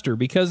 days faster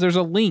because there's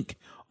a link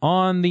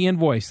on the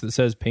invoice that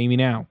says pay me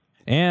now.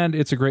 And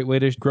it's a great way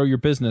to grow your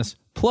business.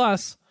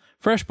 Plus,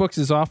 FreshBooks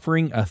is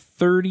offering a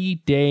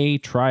 30-day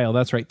trial.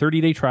 That's right,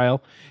 30-day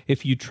trial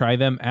if you try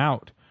them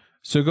out.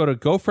 So go to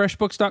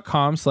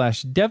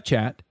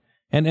gofreshbooks.com/devchat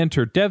and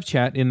enter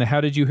devchat in the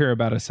How Did You Hear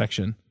About Us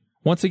section.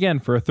 Once again,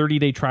 for a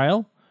 30-day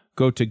trial,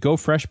 go to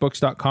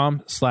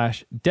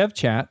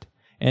gofreshbooks.com/devchat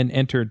and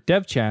enter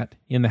devchat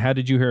in the How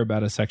Did You Hear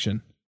About Us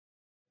section.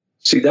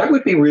 See, that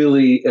would be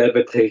really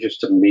advantageous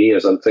to me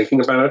as I'm thinking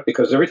about it,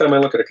 because every time I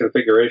look at a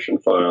configuration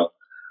file,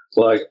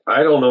 like,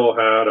 I don't know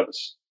how to,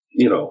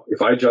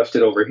 if I adjust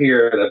it over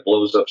here, that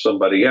blows up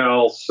somebody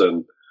else,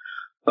 and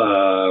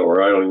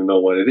or I don't even know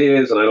what it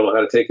is, and I don't know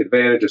how to take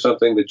advantage of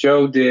something that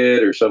Joe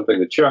did, or something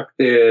that Chuck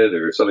did,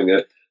 or something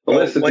that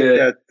Melissa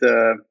did.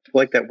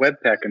 Like that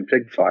Webpack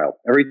config file.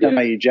 Every time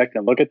I eject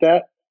and look at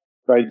that,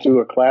 or I do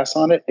a class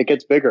on it, it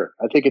gets bigger.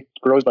 I think it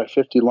grows by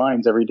 50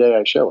 lines every day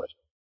I show it.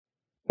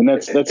 And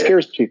that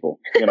scares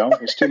people,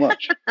 it's too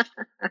much.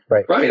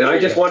 Right. And I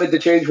just wanted to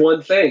change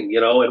one thing,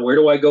 and where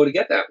do I go to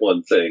get that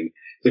one thing?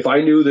 If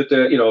I knew that,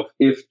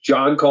 if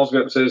John calls me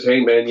up and says, hey,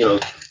 man,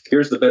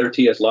 here's the better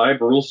TS Live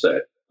rule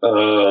set.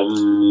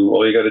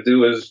 All you got to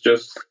do is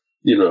just,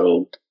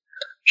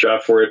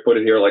 shop for it, put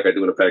it here like I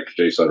do in a package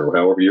JSON or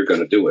however you're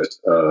going to do it,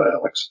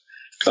 Alex.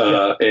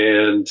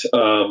 And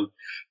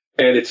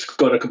it's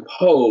going to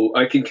compose.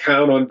 I can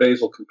count on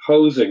Bazel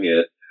composing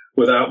it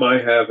without my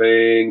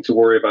having to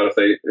worry about if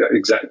they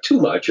too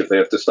much, if they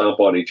have to stomp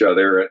on each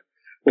other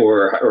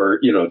or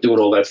doing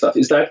all that stuff.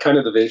 Is that kind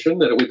of the vision,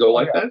 that it would go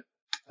like that?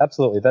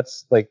 Absolutely.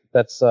 That's the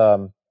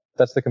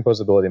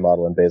composability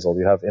model in Bazel.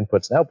 You have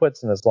inputs and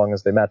outputs, and as long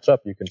as they match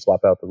up, you can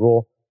swap out the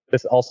rule.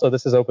 This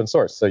is open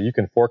source, so you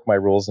can fork my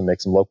rules and make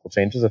some local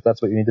changes if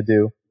that's what you need to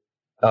do.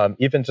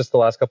 Even just the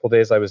last couple of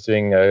days, I was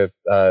doing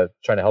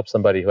trying to help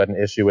somebody who had an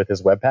issue with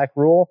his Webpack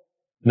rule.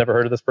 Never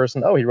heard of this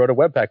person. Oh, he wrote a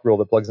Webpack rule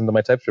that plugs into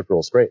my TypeScript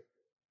rules. Great.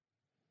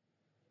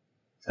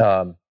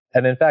 And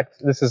in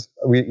fact,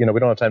 we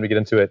don't have time to get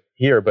into it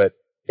here, but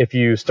if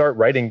you start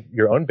writing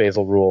your own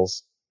Bazel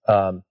rules,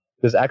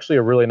 there's actually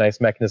a really nice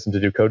mechanism to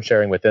do code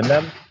sharing within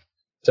them.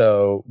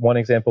 So one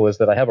example is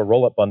that I have a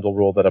rollup bundle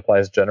rule that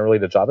applies generally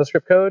to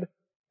JavaScript code.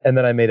 And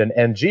then I made an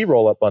ng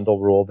rollup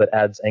bundle rule that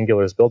adds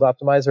Angular's build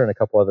optimizer and a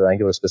couple other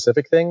Angular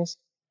specific things.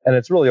 And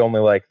it's really only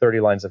like 30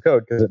 lines of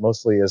code because it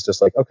mostly is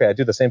just like, okay, I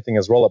do the same thing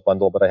as rollup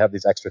bundle, but I have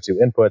these extra 2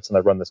 inputs and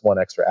I run this one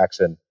extra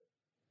action.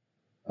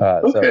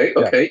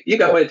 Okay. You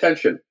got my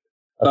attention.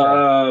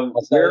 Okay.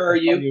 Where are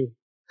you?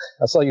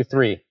 I saw you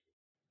 3.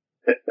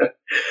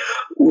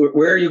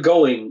 Where are you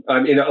going?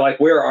 I mean,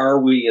 where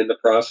are we in the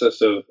process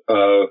of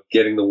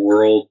getting the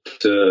world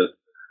to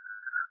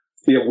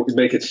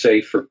make it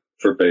safe for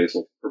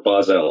Bazel, for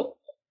Bazel?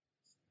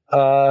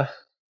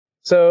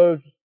 So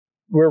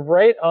we're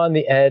right on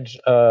the edge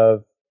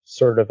of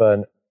sort of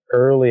an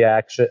early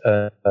access.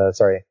 So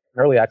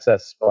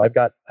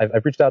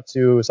I've reached out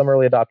to some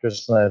early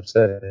adopters and I've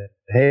said,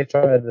 hey,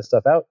 try this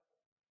stuff out.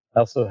 I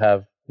also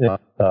have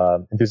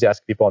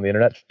enthusiastic people on the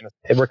internet.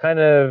 We're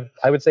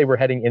I would say we're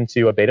heading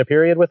into a beta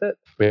period with it.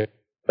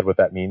 What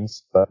that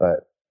means, but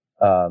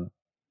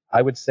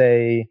I would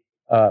say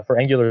for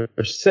Angular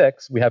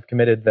 6, we have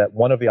committed that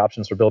one of the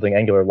options for building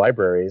Angular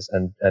libraries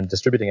and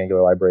distributing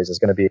Angular libraries is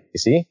going to be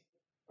AC.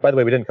 By the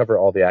way, we didn't cover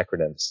all the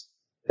acronyms.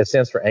 It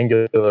stands for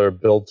Angular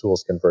Build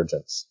Tools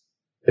Convergence.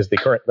 That's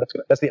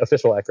the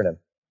official acronym.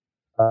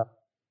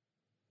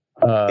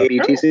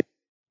 ABTC?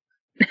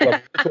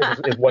 Well,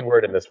 is one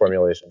word in this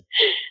formulation.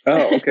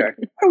 Oh, okay.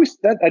 I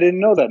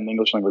didn't know that in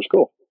English language.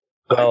 Cool.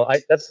 Well,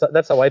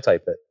 that's how I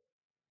type it.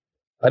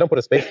 I don't put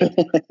a space.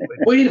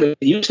 Wait a minute.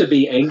 It used to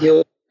be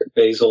Angular,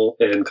 Bazel,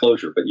 and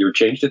Clojure, but you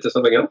changed it to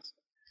something else?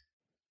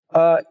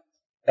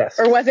 Yes.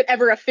 Or was it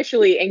ever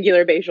officially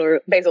Angular,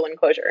 Bazel, and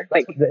Clojure?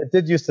 It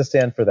did used to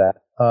stand for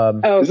that.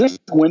 Is this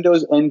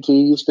Windows NT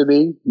used to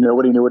be?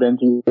 Nobody knew what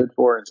NT stood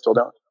for and still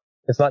don't.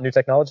 It's not new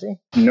technology?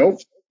 Nope.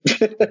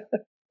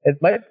 It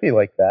might be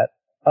like that.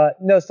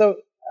 No, so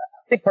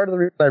I think part of the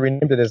reason I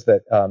renamed it is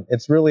that I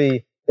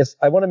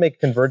want to make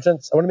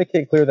convergence. I want to make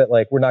it clear that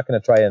we're not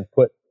going to try and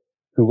put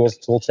Google's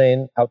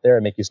toolchain out there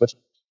and make you switch.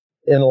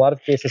 In a lot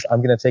of cases,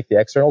 I'm going to take the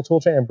external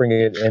toolchain and bring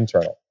it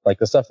internal. Like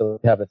the stuff that we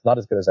have that's not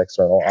as good as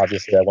external.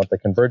 Obviously, I want the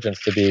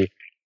convergence to be,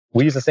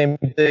 we use the same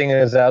thing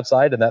as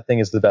outside, and that thing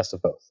is the best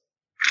of both.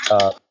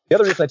 The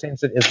other reason I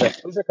changed it is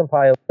that Clojure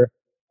compiler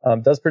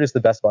does produce the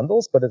best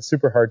bundles, but it's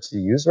super hard to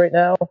use right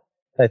now.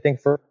 I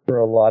think for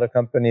a lot of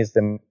companies,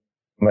 they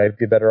might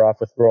be better off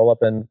with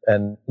Rollup and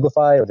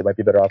Simplify, or they might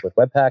be better off with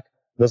Webpack.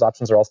 Those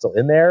options are all still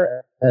in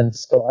there, and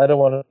so I don't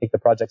want to make the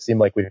project seem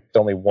like we've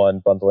only one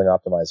bundling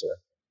optimizer.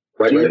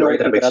 Right.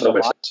 That makes so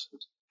much sense.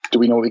 Do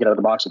we know what we get out of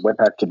the box with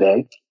Webpack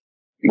today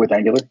with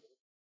Angular?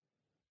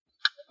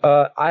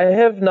 I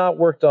have not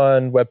worked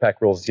on Webpack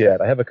rules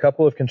yet. I have a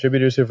couple of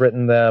contributors who've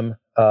written them,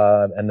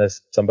 and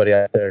there's somebody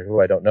out there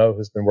who I don't know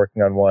who's been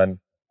working on one.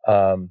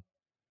 To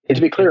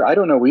be clear, I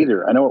don't know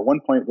either. I know at one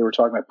point they were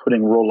talking about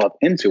putting Rollup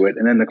into it,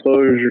 and then the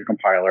Clojure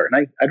compiler,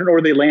 and I don't know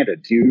where they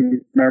landed. Do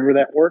you remember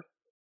that work?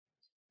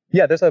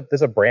 Yeah, there's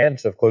a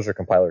branch of Clojure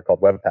compiler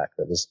called Webpack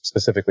that was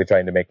specifically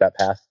trying to make that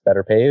path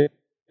better paved.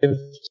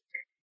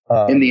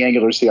 In the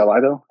Angular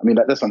CLI, though? I mean,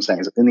 that's what I'm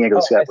saying. Is in the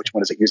Angular CLI, which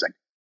one is it using?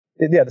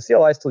 Yeah, the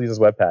CLI still uses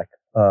Webpack.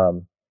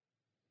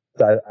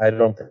 I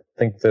don't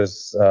think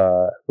there's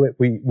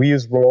we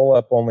use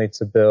Rollup only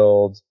to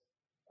build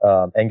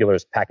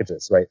Angular's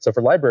packages, right? So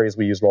for libraries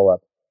we use Rollup,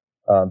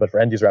 but for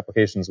end user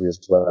applications we use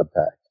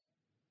Webpack.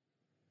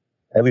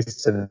 At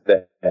least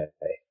today.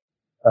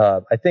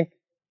 I think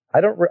I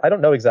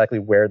don't know exactly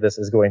where this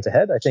is going to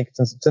head. I think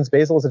since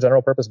Bazel is a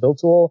general purpose build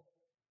tool,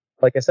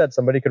 like I said,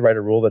 somebody could write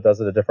a rule that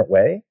does it a different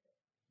way.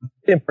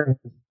 The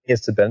important thing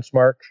is to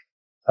benchmark,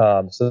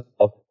 so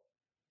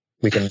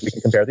we can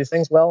compare these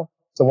things well.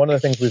 So one of the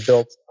things we've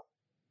built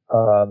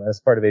as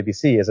part of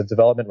ABC is a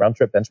development round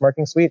trip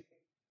benchmarking suite.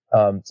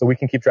 So we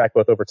can keep track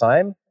both over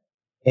time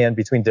and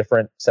between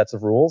different sets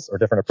of rules or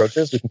different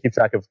approaches. We can keep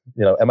track of,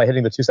 am I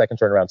hitting the 2-second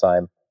turnaround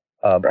time,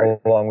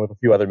 along with a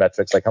few other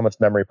metrics, like how much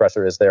memory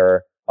pressure is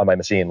there on my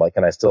machine? Like,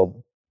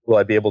 will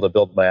I be able to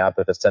build my app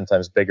if it's 10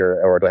 times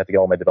bigger, or do I have to get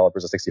all my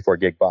developers a 64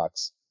 gig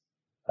box?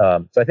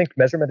 So I think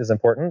measurement is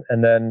important.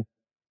 And then,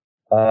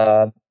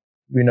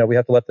 we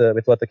have to let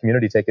the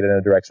community take it in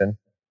a direction.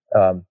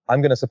 I'm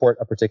going to support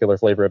a particular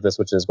flavor of this,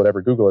 which is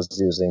whatever Google is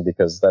using,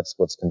 because that's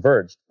what's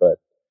converged. But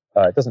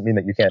it doesn't mean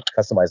that you can't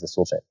customize this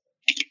toolchain.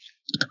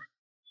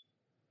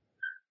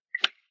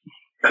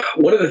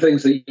 One of the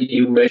things that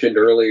you mentioned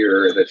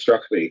earlier that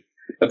struck me,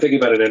 I'm thinking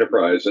about an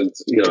enterprise, and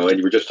you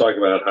were just talking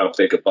about how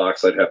big a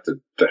box I'd have to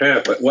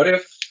have. But what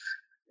if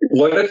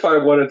I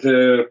wanted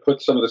to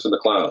put some of this in the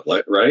cloud,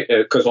 right?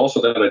 Because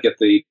also then I get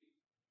the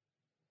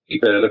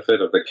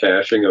benefit of the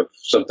caching of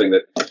something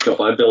that if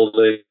I'm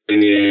building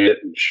it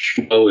and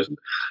shows,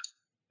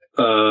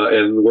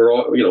 and we're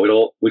all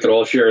we can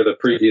all share the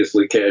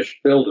previously cached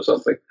build or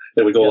something,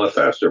 and we go a lot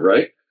faster,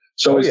 right?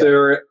 So is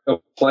there a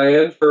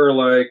plan for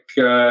a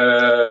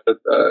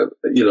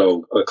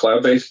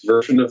cloud-based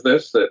version of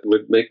this that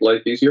would make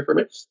life easier for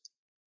me?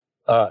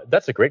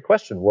 That's a great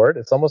question, Ward.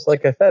 It's almost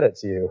like I fed it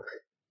to you,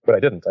 but I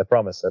didn't. I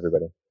promise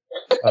everybody.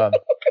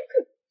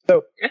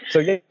 So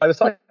yeah, I was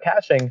talking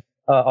caching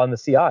on the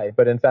CI,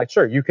 but in fact,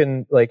 sure, you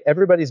can, like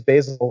everybody's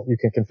Bazel, you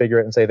can configure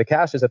it and say the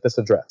cache is at this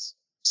address.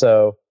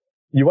 So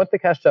you want the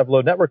cache to have low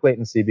network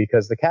latency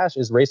because the cache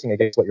is racing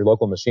against what your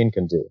local machine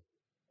can do.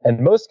 And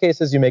in most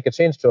cases, you make a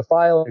change to a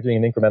file, you're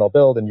doing an incremental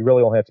build, and you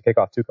really only have to kick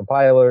off 2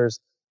 compilers,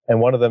 and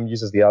one of them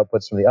uses the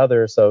outputs from the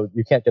other, so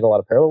you can't get a lot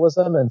of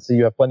parallelism, and so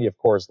you have plenty of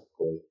cores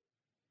locally.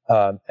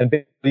 And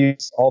basically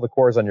use all the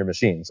cores on your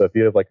machine. So if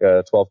you have like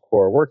a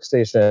 12-core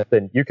workstation,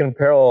 then you can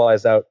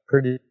parallelize out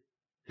pretty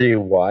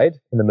wide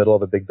in the middle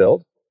of a big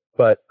build.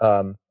 But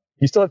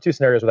you still have 2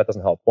 scenarios where that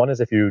doesn't help. One is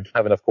if you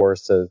have enough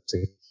cores to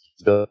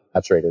build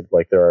saturated,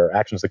 like there are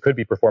actions that could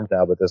be performed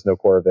now, but there's no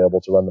core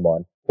available to run them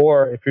on.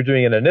 Or if you're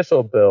doing an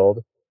initial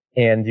build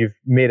and you've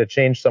made a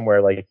change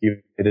somewhere, like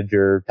you did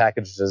your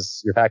package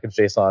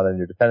JSON and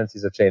your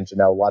dependencies have changed and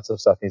now lots of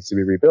stuff needs to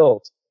be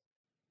rebuilt,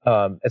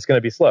 it's going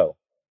to be slow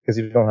because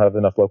you don't have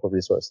enough local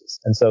resources.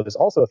 And so there's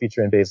also a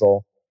feature in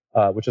Bazel,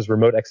 which is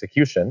remote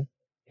execution.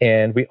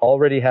 And we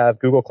already have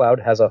Google Cloud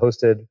has a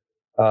hosted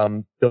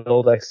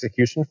build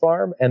execution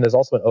farm. And there's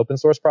also an open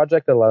source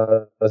project that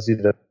allows you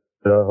to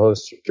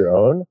host your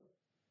own,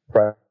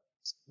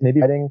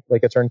 maybe writing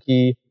like a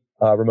turnkey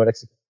remote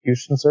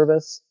execution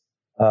service.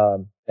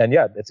 And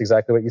yeah, it's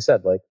exactly what you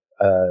said. Like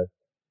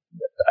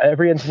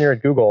every engineer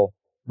at Google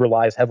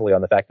relies heavily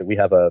on the fact that we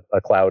have a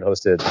cloud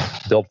hosted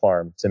build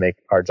farm to make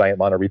our giant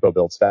monorepo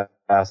builds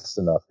fast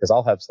enough. Because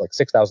I'll have like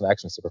 6,000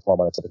 actions to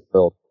perform on a typical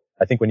build.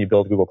 I think when you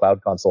build Google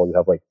Cloud Console, you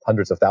have like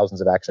hundreds of thousands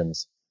of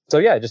actions. So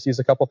yeah, just use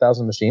a couple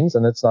thousand machines,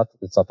 and it's not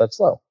that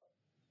slow.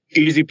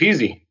 Easy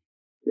peasy.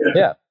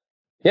 Yeah.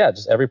 Yeah,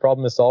 just every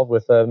problem is solved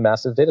with a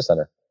massive data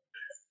center.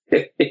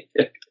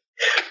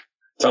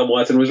 Tom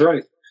Watson was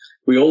right.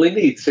 We only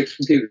need 6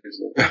 computers.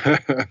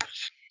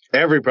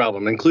 Every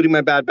problem, including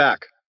my bad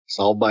back,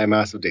 solved by a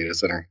massive data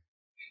center.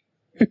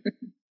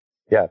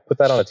 Yeah, put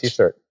that on a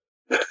t-shirt.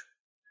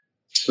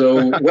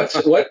 So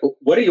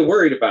what are you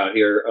worried about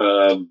here?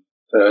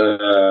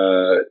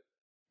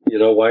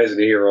 Why isn't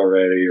he here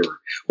already? Or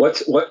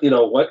what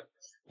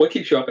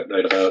keeps you up at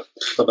night about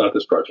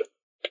this project?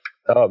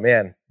 Oh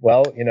man.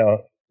 Well,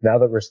 now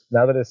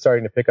that it's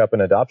starting to pick up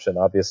in adoption,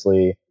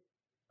 obviously,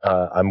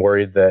 I'm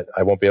worried that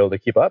I won't be able to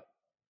keep up.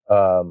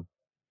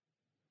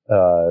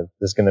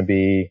 There's going to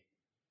be,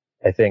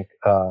 I think,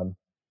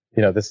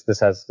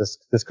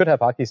 this could have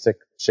hockey stick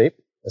shape,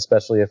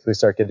 especially if we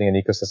start getting an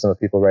ecosystem of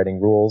people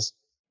writing rules.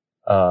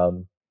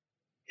 And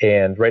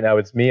right now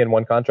it's me and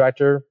one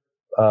contractor,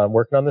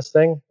 working on this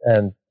thing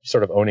and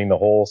sort of owning the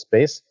whole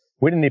space.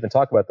 We didn't even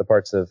talk about the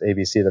parts of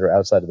ABC that are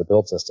outside of the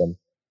build system,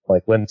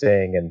 like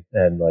linting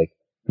and like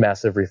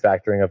massive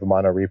refactoring of a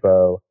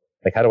monorepo.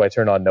 Like, how do I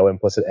turn on no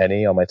implicit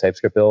any on my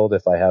TypeScript build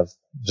if I have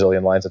a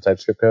zillion lines of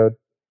TypeScript code?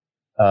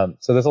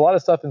 So there's a lot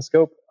of stuff in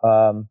scope.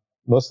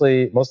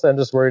 Mostly I'm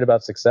just worried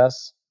about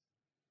success.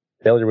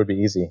 Failure would be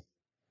easy.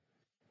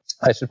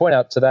 I should point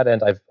out to that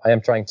end, I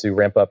am trying to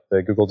ramp up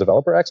the Google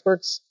Developer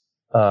Experts,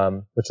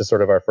 which is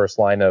sort of our first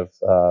line of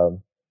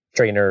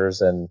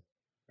trainers and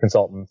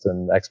consultants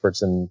and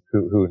experts and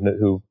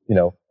who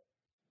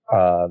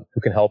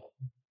can help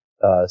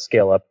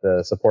scale up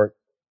the support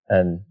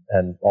and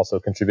also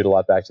contribute a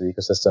lot back to the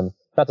ecosystem.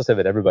 Not to say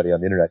that everybody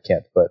on the internet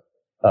can't, but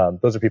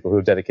those are people who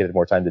have dedicated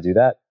more time to do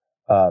that.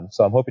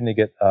 So I'm hoping to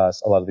get a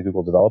lot of the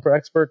Google Developer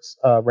Experts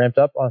ramped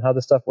up on how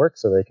this stuff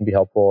works, so they can be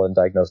helpful and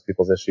diagnose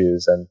people's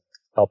issues and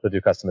help to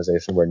do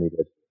customization where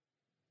needed.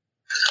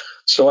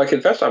 So I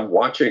confess I'm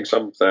watching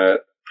some of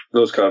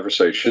those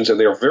conversations, and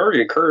they are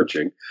very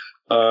encouraging.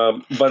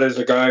 But as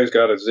a guy who's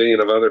got a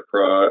zillion of other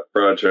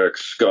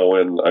projects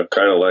going, I'm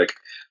kind of like,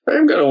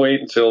 I'm going to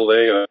wait until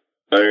they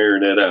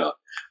iron it out.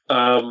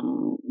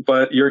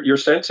 But your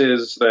sense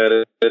is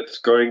that it's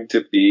going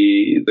to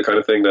be the kind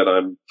of thing that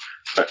I'm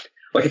like,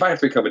 if I have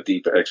to become a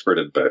deep expert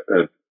at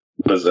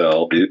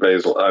Bazel,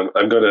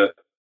 I'm going to.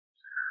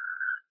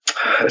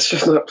 It's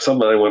just not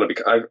something I want to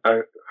be.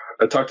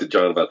 I talk to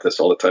John about this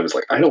all the time. It's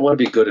like, I don't want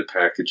to be good at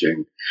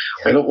packaging.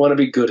 I don't want to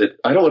be good at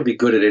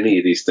any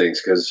of these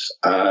things because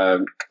I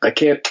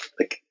can't.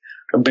 Like,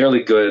 I'm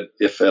barely good,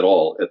 if at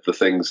all, at the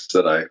things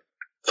that I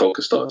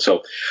focused on.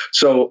 So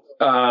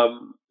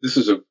this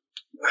is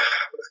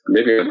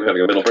maybe I'm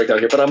having a mental breakdown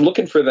here, but I'm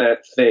looking for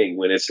that thing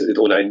when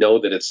I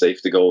know that it's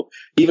safe to go,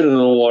 even in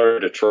the water,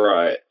 to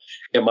try it.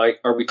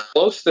 Are we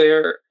close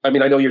there? I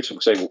mean, I know you're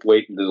saying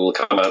wait until it'll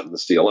come out in the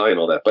CLI and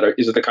all that, but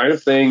is it the kind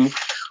of thing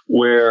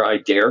where I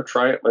dare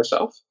try it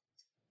myself?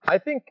 I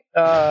think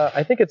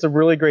it's a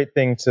really great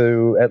thing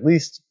to at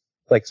least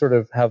like sort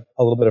of have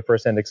a little bit of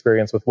firsthand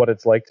experience with what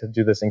it's like to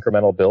do this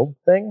incremental build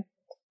thing.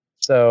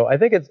 So I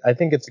think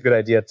it's a good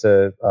idea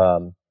to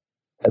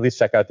at least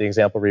check out the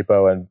example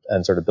repo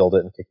and sort of build it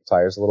and kick the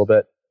tires a little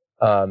bit.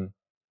 Can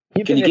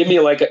you give me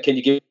the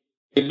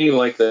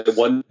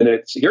 1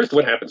 minute? Here's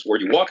what happens: where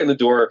you walk in the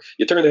door,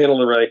 you turn the handle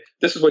to the right.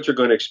 This is what you're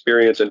going to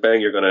experience, and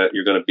bang, you're going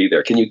to be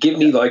there. Can you give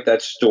me like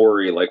that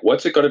story? Like,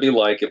 what's it going to be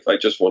like if I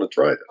just want to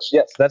try this?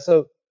 Yes, that's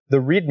the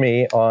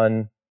README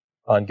on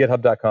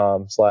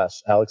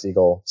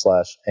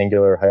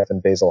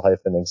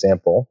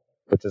github.com/alexeagle/angular-bazel-example,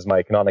 which is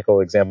my canonical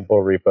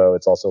example repo.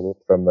 It's also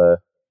linked from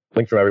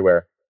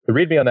everywhere. The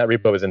README on that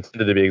repo is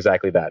intended to be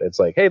exactly that. It's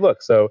like, hey,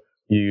 look, so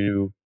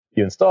you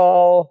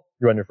install,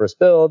 you run your first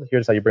build.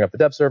 Here's how you bring up the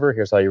dev server.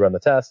 Here's how you run the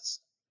tests.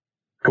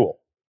 Cool.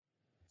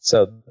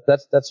 So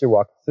that's your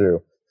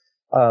walkthrough.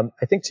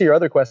 I think to your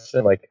other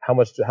question, like how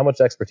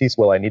much expertise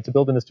will I need to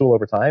build in this tool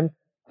over time?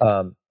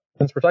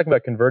 Since we're talking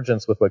about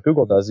convergence with what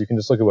Google does, you can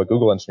just look at what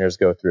Google engineers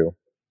go through.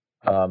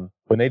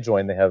 When they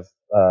join, they have,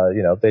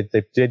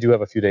 they do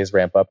have a few days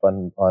ramp up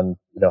on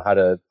how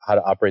to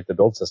operate the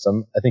build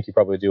system. I think you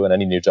probably do in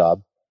any new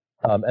job.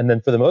 And then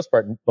for the most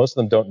part, most of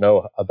them don't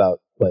know about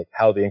like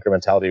how the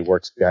incrementality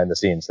works behind the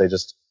scenes. They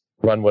just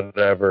run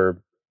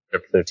whatever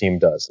their team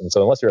does. And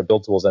so unless you're a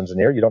build tools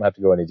engineer, you don't have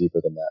to go any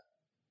deeper than that.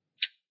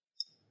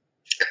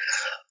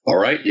 All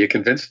right. You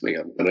convinced me.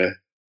 I'm going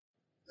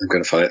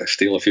to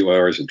steal a few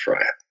hours and try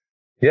it.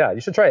 Yeah,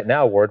 you should try it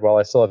now, Ward, while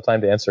I still have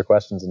time to answer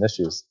questions and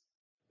issues.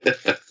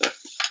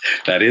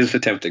 That is the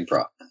tempting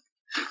prop.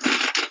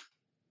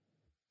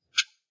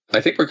 I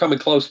think we're coming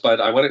close,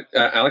 but I want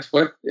to, Alex.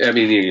 What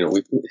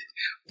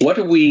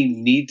do we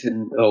need to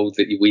know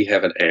that we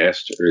haven't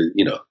asked, or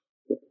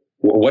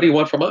what do you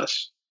want from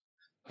us?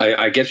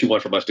 I guess you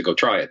want from us to go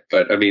try it,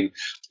 but I mean,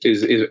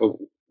 this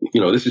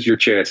is your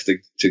chance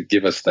to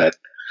give us that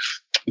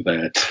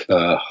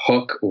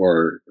hook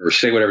or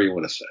say whatever you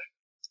want to say.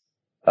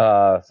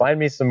 Find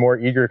me some more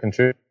eager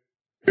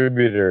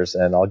contributors,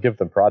 and I'll give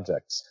them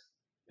projects.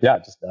 Yeah,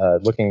 just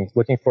looking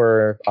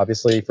for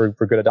obviously for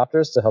good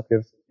adopters to help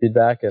give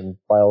feedback and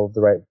file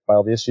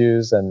the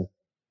issues and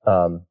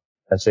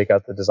shake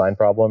out the design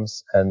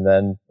problems, and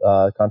then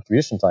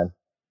contribution time.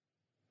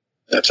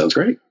 That sounds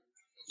great.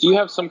 Do you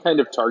have some kind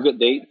of target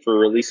date for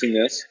releasing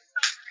this?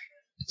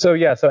 So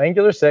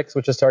Angular 6,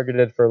 which is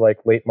targeted for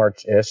like late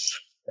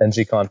March-ish,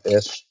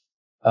 ngconf-ish,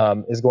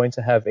 is going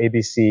to have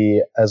ABC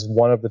as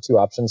one of the two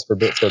options for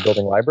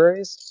building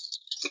libraries.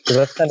 So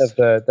that's kind of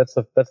that's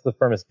the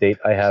firmest date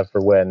I have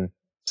for when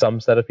some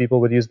set of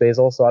people would use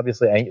Bazel. So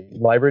obviously,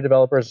 library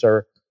developers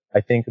are, I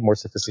think, a more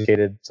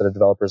sophisticated set of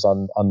developers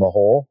on the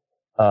whole,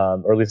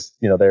 or at least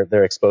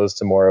they're exposed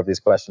to more of these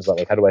questions about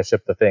like how do I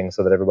ship the thing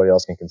so that everybody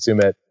else can consume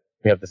it.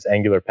 We have this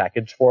Angular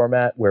package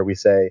format where we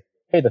say,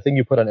 hey, the thing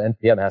you put on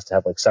NPM has to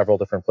have like several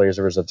different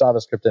flavors of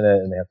JavaScript in it,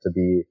 and they have to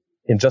be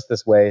in just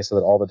this way so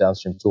that all the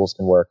downstream tools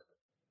can work.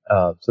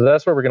 So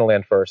that's where we're going to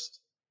land first.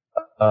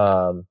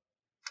 I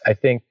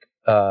think.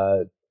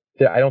 I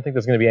don't think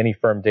there's going to be any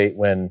firm date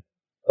when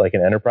like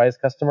an enterprise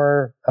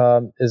customer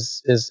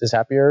is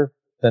happier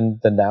than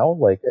now.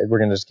 Like we're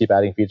going to just keep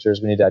adding features.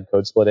 We need to add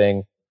code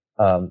splitting.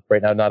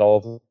 Right now, not all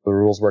of the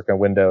rules work on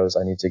Windows.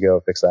 I need to go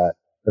fix that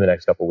in the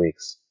next couple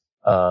weeks.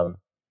 And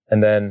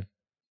then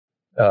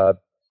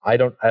I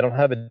don't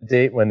have a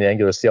date when the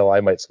Angular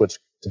CLI might switch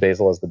to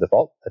Bazel as the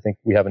default. I think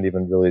we haven't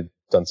even really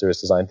done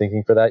serious design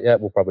thinking for that yet.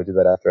 We'll probably do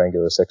that after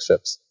Angular 6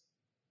 ships.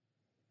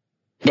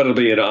 But it'll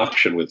be an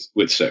option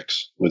with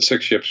 6. With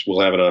 6 ships,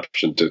 we'll have an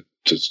option to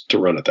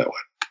run it that way.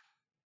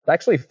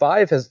 Actually,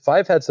 5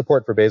 had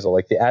support for Bazel.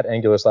 Like the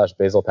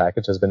 @Angular/Bazel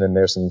package has been in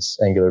there since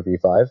Angular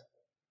v5.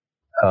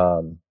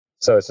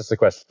 So it's just a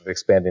question of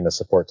expanding the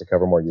support to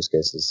cover more use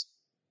cases.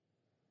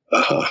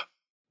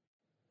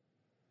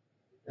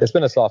 It's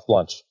been a soft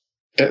launch.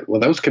 Yeah, well,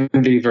 those can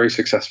be very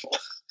successful,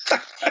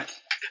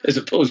 as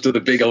opposed to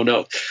the big oh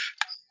no.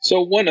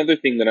 So one other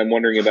thing that I'm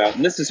wondering about,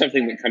 and this is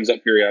something that comes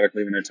up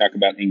periodically when I talk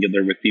about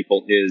Angular with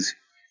people, is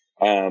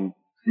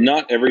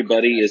not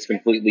everybody is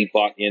completely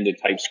bought into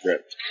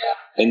TypeScript.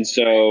 And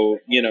so,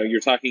 you're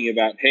talking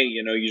about, hey,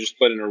 you just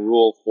put in a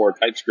rule for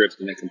TypeScript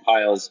and it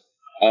compiles.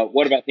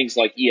 What about things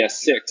like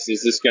ES6?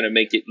 Is this going to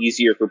make it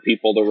easier for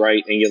people to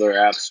write Angular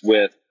apps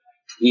with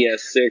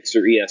ES6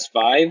 or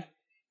ES5?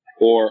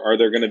 Or are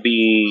there going to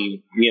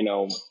be,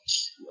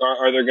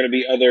 are there going to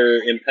be other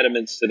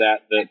impediments to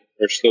that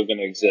are still going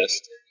to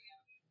exist?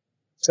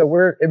 So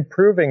we're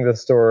improving the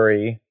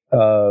story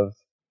of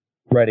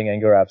writing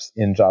Angular apps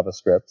in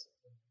JavaScript.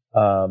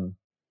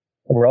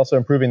 We're also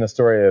improving the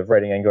story of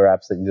writing Angular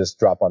apps that you just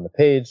drop on the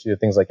page. You have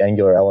things like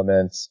Angular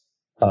Elements,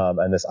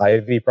 and this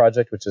Ivy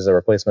project, which is a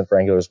replacement for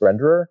Angular's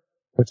renderer,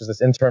 which is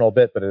this internal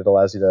bit, but it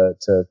allows you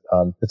to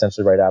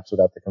potentially write apps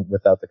without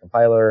the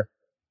compiler.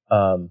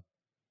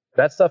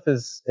 That stuff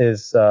is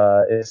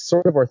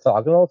sort of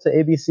orthogonal to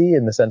ABC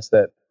in the sense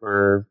that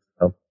no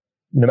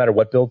matter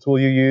what build tool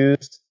you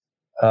used,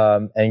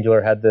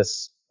 Angular had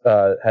this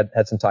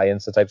had some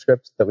tie-ins to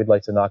TypeScript that we'd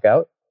like to knock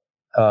out.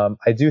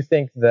 I do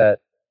think that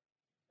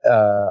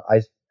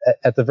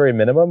at the very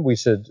minimum we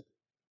should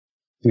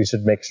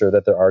make sure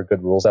that there are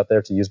good rules out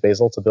there to use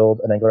Bazel to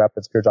build an Angular app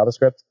that's pure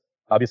JavaScript.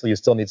 Obviously, you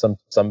still need some.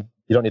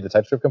 You don't need the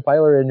TypeScript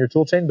compiler in your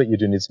toolchain, but you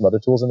do need some other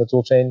tools in the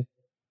toolchain.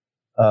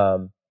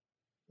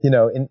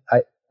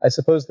 I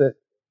suppose that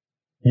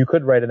you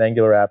could write an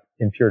Angular app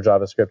in pure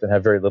JavaScript and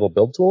have very little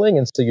build tooling,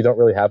 and so you don't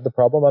really have the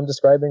problem I'm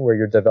describing where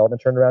your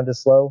development turnaround is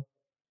slow.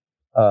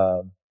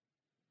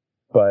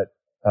 But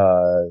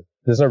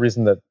there's no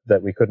reason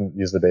that we couldn't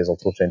use the Bazel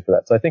toolchain for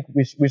that. So I think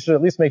we should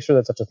at least make sure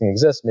that such a thing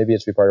exists. Maybe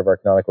it should be part of our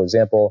canonical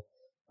example.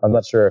 I'm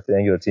not sure if the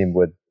Angular team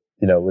would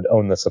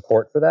own the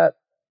support for that.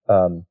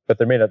 But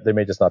there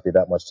may just not be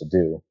that much to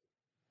do.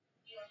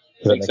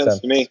 Does that make sense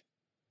to me?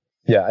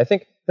 Yeah, I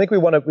think we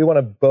want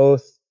to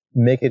both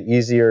make it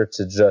easier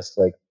to just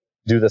like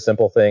do the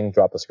simple thing,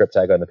 drop a script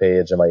tag on the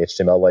page, and my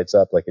HTML lights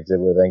up like it did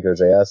with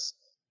AngularJS,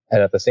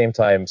 and at the same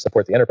time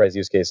support the enterprise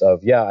use case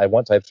of I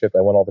want TypeScript,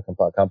 I want all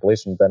the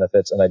compilation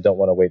benefits, and I don't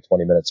want to wait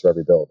 20 minutes for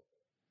every build.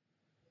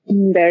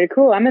 Very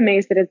cool. I'm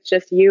amazed that it's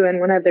just you and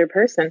one other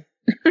person.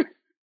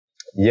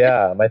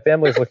 Yeah, my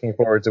family's looking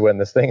forward to when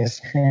this thing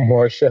is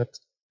more shipped.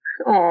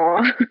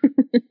 Aww.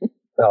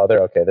 Oh,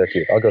 they're okay. They're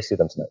cute. I'll go see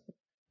them tonight.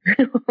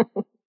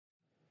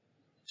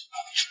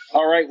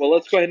 All right, well,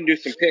 let's go ahead and do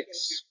some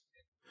picks.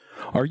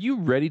 Are you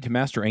ready to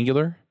master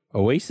Angular?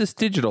 Oasis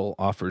Digital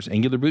offers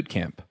Angular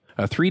Bootcamp,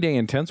 a 3-day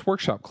intense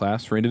workshop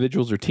class for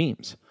individuals or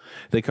teams.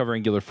 They cover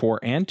Angular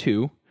 4 and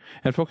 2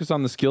 and focus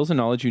on the skills and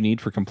knowledge you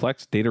need for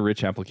complex,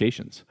 data-rich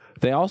applications.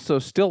 They also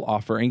still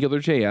offer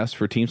AngularJS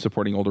for teams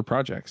supporting older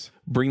projects.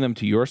 Bring them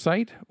to your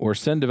site or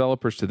send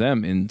developers to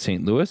them in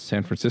St. Louis,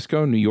 San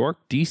Francisco, New York,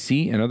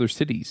 DC, and other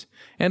cities,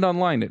 and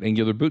online at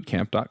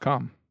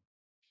angularbootcamp.com.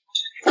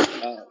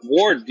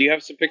 Ward, do you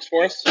have some picks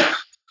for us?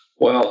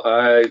 Well,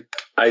 I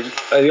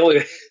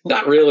only,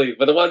 not really,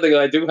 but the one thing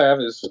I do have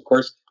is, of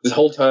course, this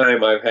whole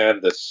time I've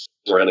had this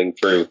running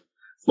through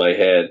my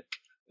head,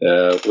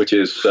 which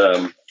is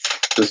the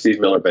Steve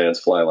Miller Band's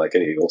Fly Like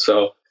an Eagle.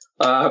 So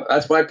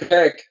that's my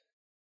pick.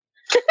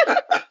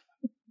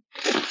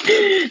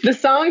 The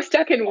song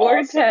stuck in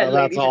Ward's head, Oh,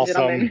 that's ladies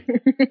awesome. and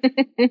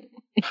gentlemen.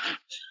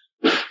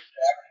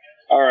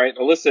 All right,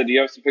 Alyssa, do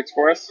you have some picks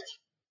for us?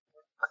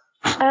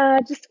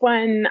 Just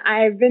one.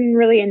 I've been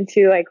really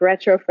into like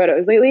retro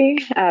photos lately,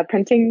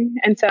 printing.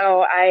 And so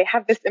I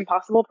have this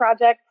Impossible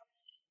project,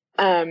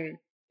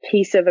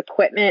 piece of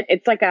equipment.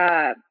 It's like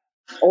a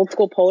old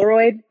school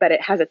Polaroid, but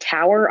it has a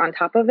tower on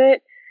top of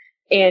it.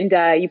 And,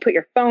 you put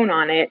your phone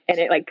on it and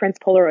it like prints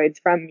Polaroids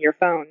from your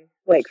phone,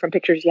 like from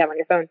pictures you have on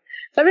your phone.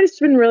 So I've just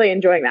been really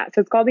enjoying that.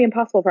 So it's called the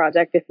Impossible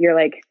Project if you're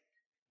like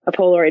a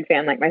Polaroid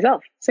fan like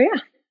myself. So yeah,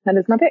 that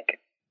is my pick.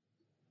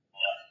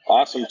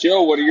 Awesome.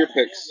 Joe, what are your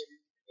picks?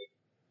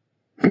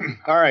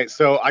 All right,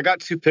 so I got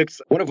 2 picks,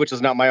 one of which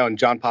is not my own.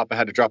 John Papa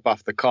had to drop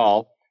off the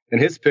call,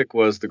 and his pick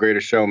was The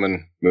Greatest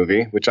Showman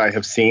movie, which I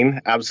have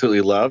seen,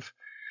 absolutely love.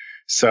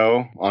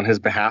 So on his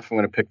behalf, I'm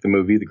going to pick the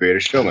movie The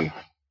Greatest Showman.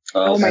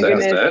 Oh my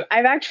goodness.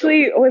 I've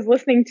actually was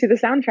listening to the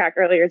soundtrack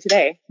earlier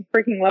today. I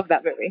freaking love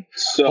that movie.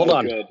 So Hold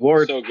on, good.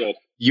 Ward, So good.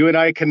 you and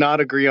I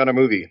cannot agree on a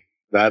movie.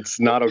 That's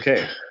not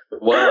okay.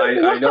 Well,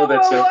 I know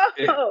that's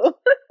Whoa.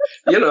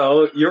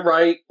 you're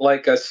right.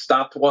 Like a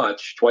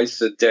stopwatch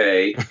twice a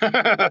day.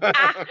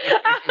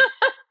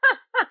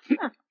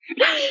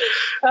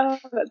 Oh,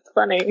 that's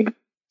funny.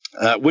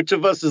 Which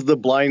of us is the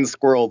blind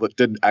squirrel that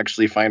did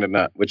actually find a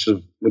nut? Which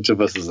of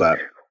us is that?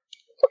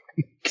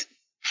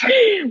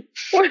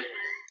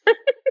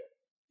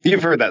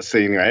 You've heard that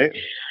saying, right?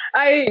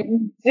 I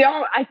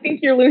don't. I think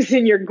you're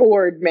losing your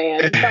gourd,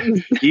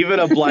 man. Even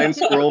a blind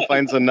squirrel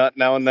finds a nut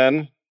now and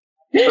then.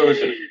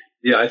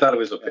 Yeah, I thought it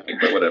was a pig,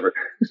 but whatever.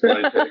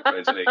 Blind pig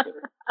finds an acorn.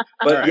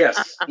 But right.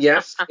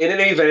 yes. In an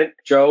event,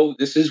 Joe,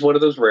 this is one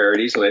of those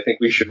rarities, and I think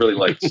we should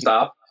really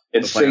stop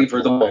and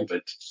savor the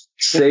moment.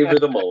 Savor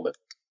the moment.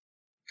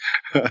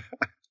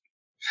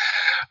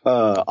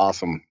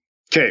 Awesome.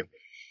 Okay,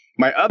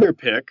 my other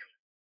pick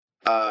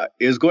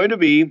is going to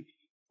be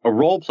a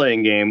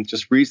role-playing game.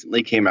 Just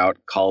recently came out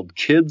called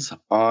Kids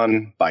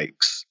on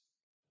Bikes.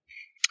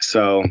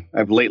 So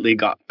I've lately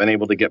been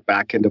able to get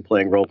back into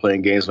playing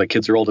role-playing games. My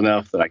kids are old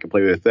enough that I can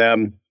play with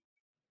them,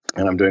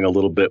 and I'm doing a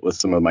little bit with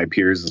some of my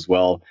peers as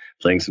well,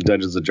 playing some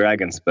Dungeons and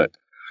Dragons. But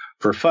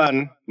for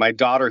fun, my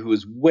daughter, who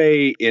is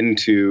way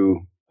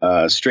into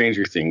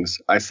Stranger Things,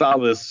 I saw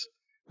this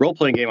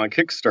role-playing game on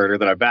Kickstarter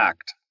that I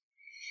backed.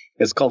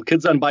 It's called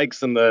Kids on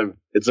Bikes, and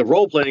it's a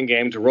role-playing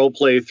game to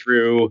role-play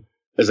through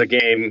as a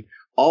game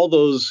all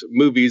those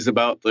movies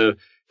about the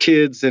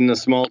kids in a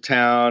small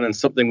town and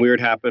something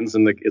weird happens,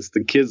 and it's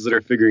the kids that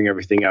are figuring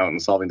everything out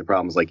and solving the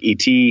problems, like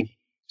E.T.,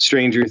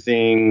 Stranger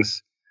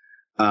Things.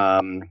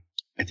 I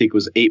think it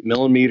was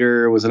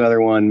 8mm was another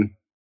one,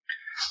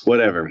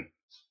 whatever.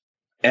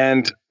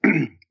 And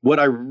what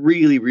I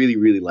really, really,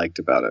 really liked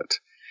about it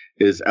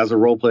is, as a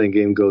role-playing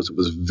game goes, it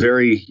was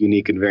very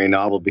unique and very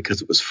novel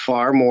because it was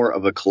far more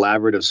of a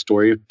collaborative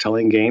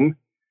storytelling game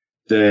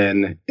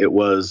than it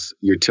was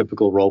your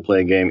typical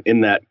role-playing game,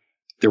 in that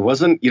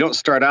you don't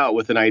start out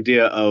with an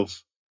idea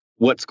of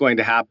what's going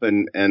to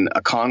happen and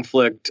a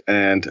conflict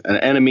and an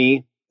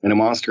enemy and a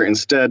monster.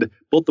 Instead,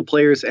 both the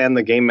players and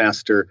the game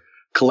master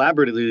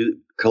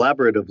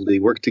collaboratively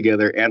work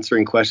together,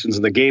 answering questions,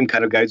 and the game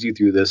kind of guides you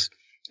through this.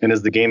 And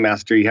as the game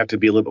master, you have to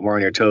be a little bit more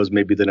on your toes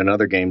maybe than in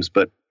other games,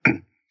 but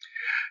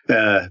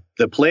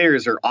the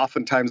players are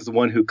oftentimes the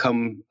ones who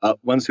come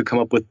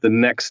up with the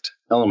next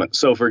element.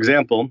 So, for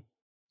example,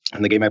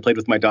 in the game I played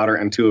with my daughter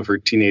and two of her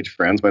teenage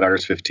friends, my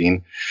daughter's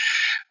 15,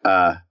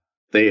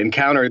 they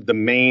encountered the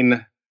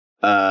main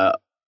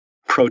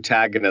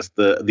protagonist,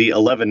 the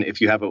 11,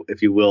 if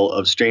you will,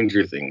 of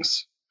Stranger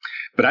Things.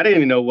 But I didn't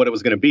even know what it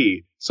was going to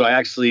be. So I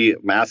actually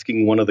am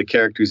asking one of the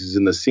characters who's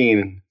in the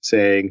scene,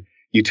 saying,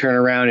 you turn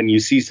around and you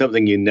see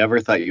something you never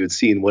thought you would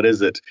see, and what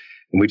is it?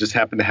 And we just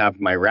happened to have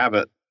my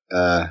rabbit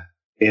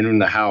in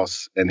the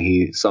house, and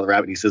he saw the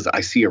rabbit. He says, I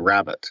see a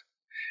rabbit.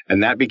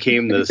 And that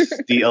became the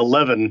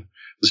 11,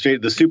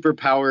 the super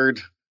powered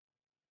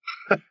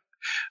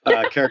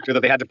character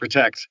that they had to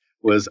protect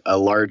was a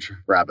large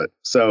rabbit.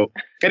 So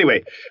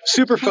anyway,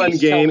 super fun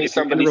game. Tell me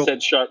somebody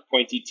said sharp,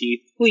 pointy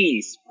teeth.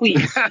 Please.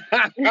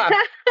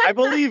 I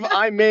believe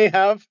I may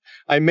have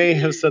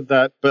said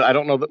that, but I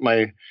don't know that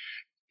my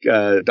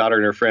daughter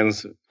and her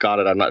friends got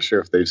it. I'm not sure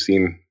if they've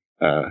seen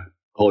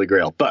Holy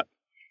Grail. But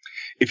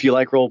if you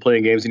like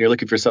role-playing games and you're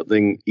looking for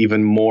something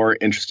even more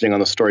interesting on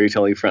the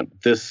storytelling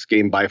front, this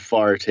game by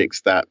far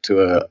takes that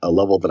to a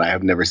level that I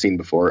have never seen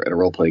before in a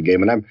role-playing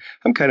game. And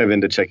I'm kind of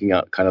into checking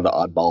out kind of the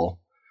oddball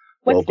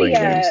role-playing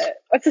games.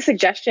 What's the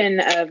suggestion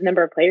of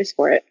number of players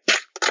for it?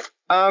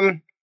 I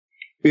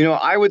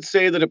would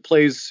say that it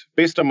plays,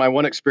 based on my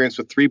one experience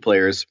with 3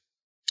 players,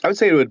 I would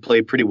say it would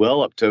play pretty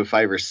well up to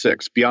 5 or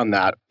 6. Beyond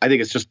that, I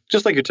think it's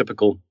just like your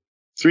typical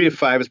 3 to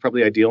 5 is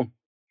probably ideal.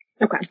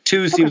 Okay.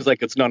 2 seems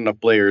like it's not enough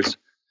players.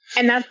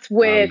 And that's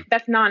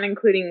that's not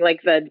including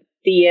like the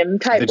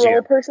DM type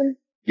role person?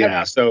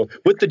 Yeah. Okay. So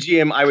with the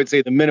GM, I would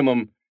say the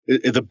minimum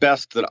is the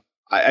best that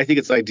I think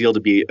it's ideal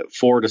to be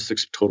 4 to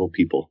 6 total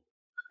people.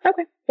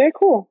 Okay. Very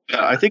cool.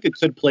 I think it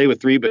could play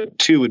with 3, but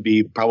 2 would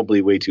be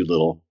probably way too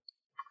little.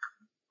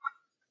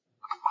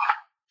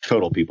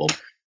 Total people.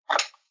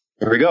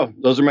 There we go.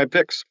 Those are my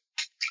picks.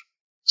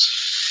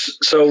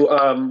 So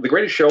The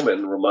Greatest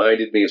Showman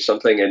reminded me of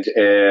something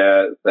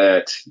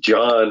that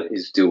John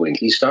is doing.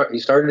 He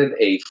started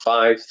a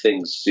 5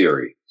 things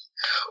series,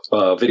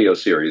 video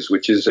series,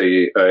 which is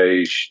you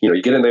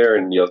get in there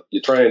and you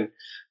try and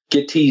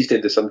get teased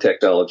into some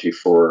technology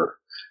for,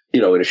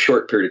 in a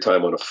short period of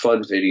time on a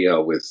fun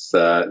video with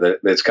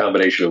that's a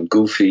combination of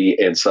goofy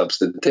and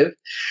substantive.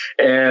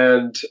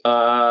 And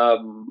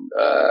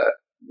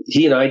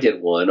he and I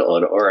did one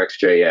on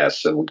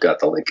RxJS, and we've got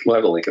the link. We'll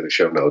have the link in the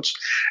show notes.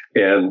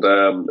 And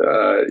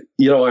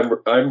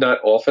I'm not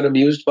often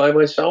amused by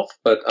myself,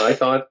 but I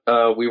thought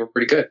we were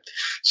pretty good.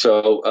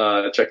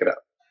 So check it out.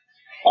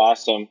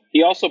 Awesome.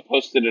 He also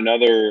posted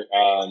another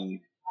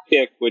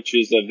pick, which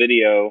is a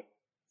video,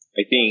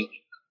 I think,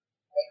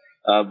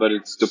 but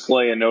it's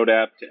deploy a Node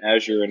app to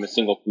Azure in a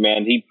single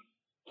command. He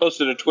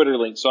posted a Twitter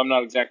link, so I'm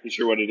not exactly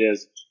sure what it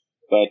is.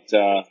 But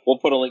we'll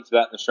put a link to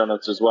that in the show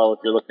notes as well if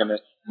you're looking at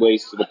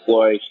ways to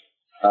deploy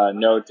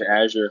Node to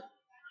Azure.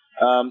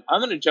 I'm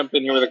going to jump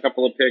in here with a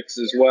couple of picks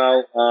as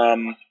well.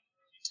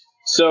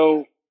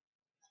 So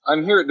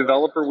I'm here at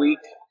Developer Week,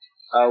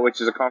 which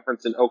is a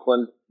conference in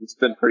Oakland. It's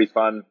been pretty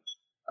fun.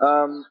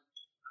 I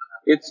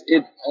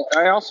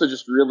also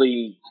just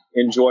really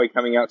enjoy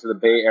coming out to the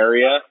Bay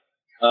Area.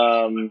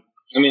 I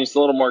mean, it's a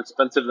little more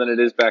expensive than it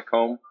is back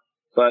home,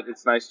 but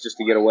it's nice just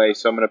to get away.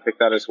 So I'm going to pick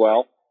that as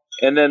well.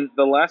 And then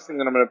the last thing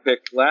that I'm going to pick,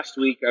 last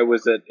week I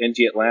was at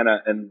NG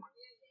Atlanta, and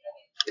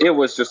it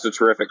was just a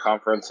terrific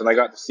conference. And I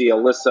got to see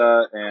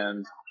Alyssa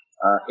and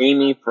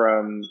Amy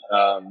from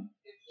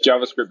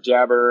JavaScript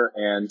Jabber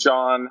and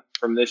John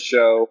from this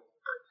show.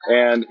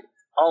 And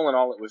all in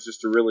all, it was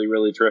just a really,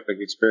 really terrific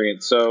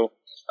experience. So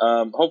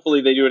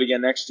hopefully they do it again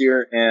next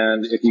year.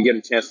 And if you get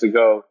a chance to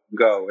go.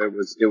 It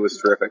was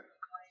terrific.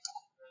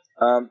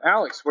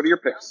 Alex, what are your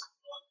picks?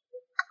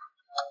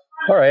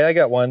 All right, I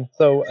got one.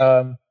 So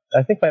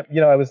I think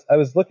I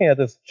was looking at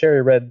this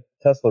cherry red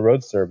Tesla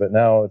Roadster, but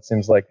now it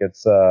seems like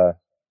it's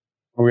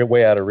we're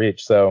way out of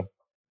reach. So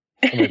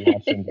somebody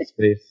launched into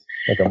space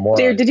like a moron.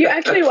 Dude, did you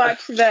actually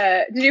watch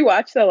the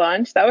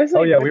launch? That was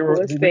like the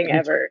coolest thing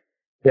ever.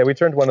 Yeah, we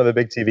turned one of the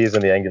big TVs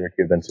in the Angular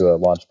Cube into a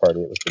launch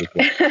party. It was pretty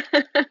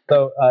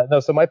cool.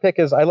 So my pick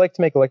is I like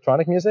to make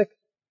electronic music.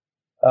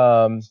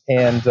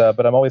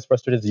 But I'm always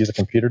frustrated to use a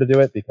computer to do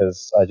it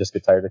because I just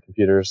get tired of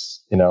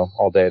computers,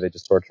 all day. They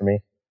just torture me.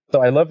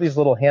 So I love these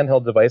little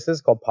handheld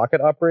devices called pocket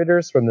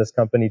operators from this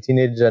company,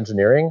 Teenage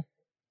Engineering.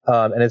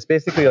 And it's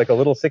basically like a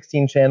little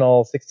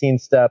 16-channel,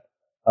 16-step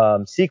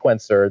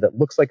sequencer that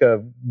looks like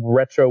a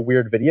retro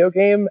weird video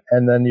game.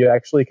 And then you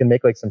actually can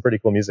make like some pretty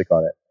cool music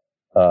on it.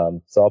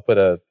 So I'll put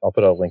a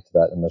link to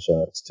that in the show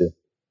notes too.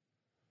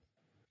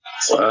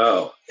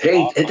 Wow.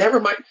 Hey, never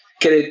mind.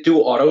 Can it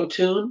do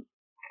auto-tune?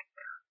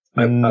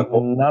 I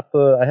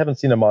haven't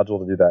seen a module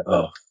to do that.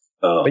 No.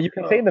 But you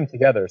can chain them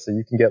together, so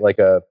you can get like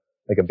a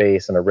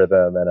bass and a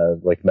rhythm and a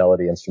like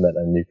melody instrument,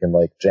 and you can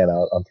like jam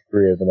out on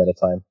 3 of them at a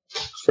time.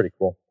 It's pretty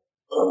cool.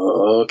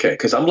 Okay,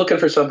 because I'm looking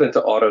for something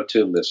to auto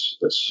tune this,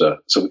 so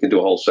we can do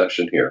a whole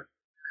session here.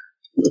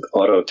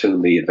 Auto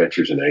tune the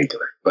adventures in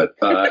Angular, but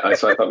I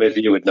thought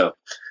maybe you would know.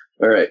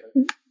 All right.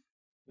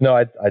 No,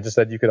 I just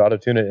said you could auto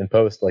tune it in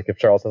post. Like if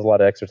Charles has a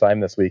lot of extra time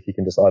this week, he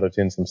can just auto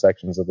tune some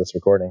sections of this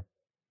recording.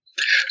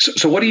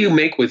 So what do you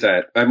make with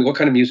that? I mean, what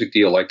kind of music do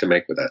you like to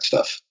make with that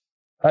stuff?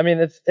 I mean,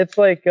 it's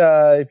like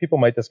people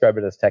might describe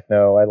it as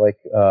techno. I like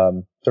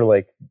sort of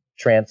like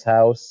trance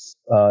house,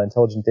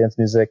 intelligent dance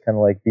music, kind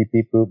of like beep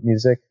beep boop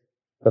music.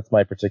 That's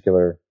my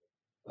particular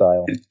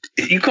style.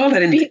 You call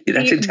that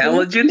that's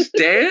intelligence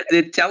dance?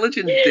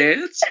 Intelligent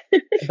dance?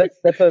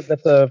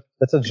 That's a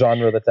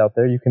genre that's out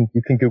there. You can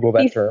Google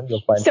that term.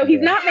 You'll find. So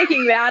he's not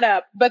making that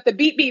up, but the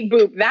beep beep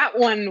boop, that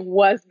one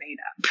was made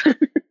up.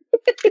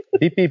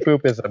 Beep beep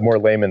boop is a more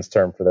layman's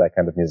term for that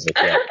kind of music.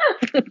 Yeah.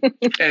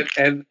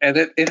 and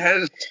it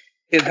has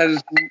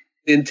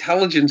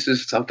intelligence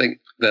is something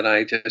that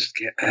I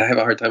have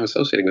a hard time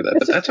associating with that,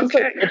 but that's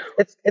okay.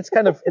 Like, it's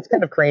kind of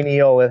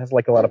cranial. It has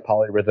like a lot of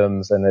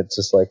polyrhythms, and it's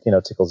just like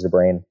tickles your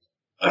brain.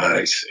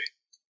 I see.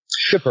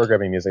 Good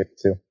programming music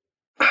too.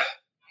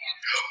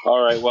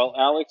 All right. Well,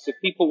 Alex, if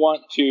people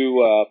want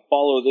to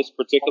follow this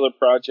particular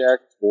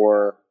project,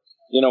 or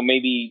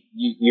maybe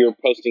you're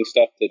posting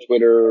stuff to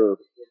Twitter, or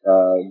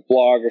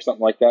blog, or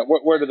something like that,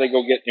 where do they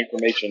go get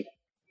information?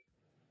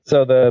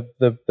 So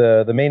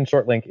the main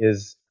short link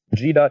is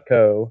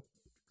g.co/ng/abc.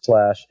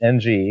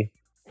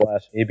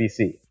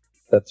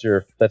 That's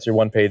your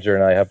one pager,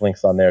 and I have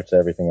links on there to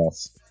everything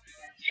else.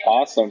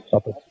 Awesome.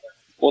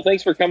 Well,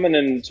 thanks for coming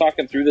and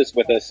talking through this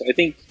with us. I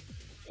think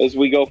as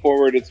we go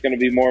forward, it's going to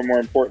be more and more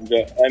important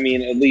to,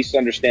 at least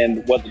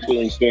understand what the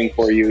tooling's doing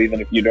for you, even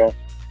if you don't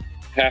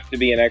have to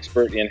be an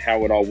expert in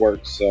how it all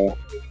works. So,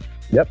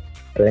 yep.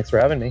 Thanks for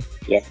having me.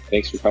 Yep.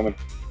 Thanks for coming.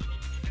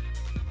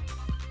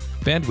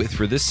 Bandwidth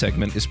for this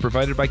segment is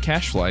provided by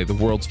CacheFly, the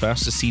world's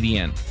fastest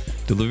CDN.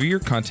 Deliver your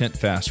content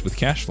fast with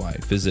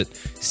CacheFly. Visit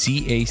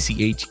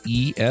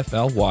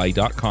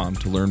CACHEFLY.com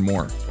to learn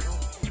more.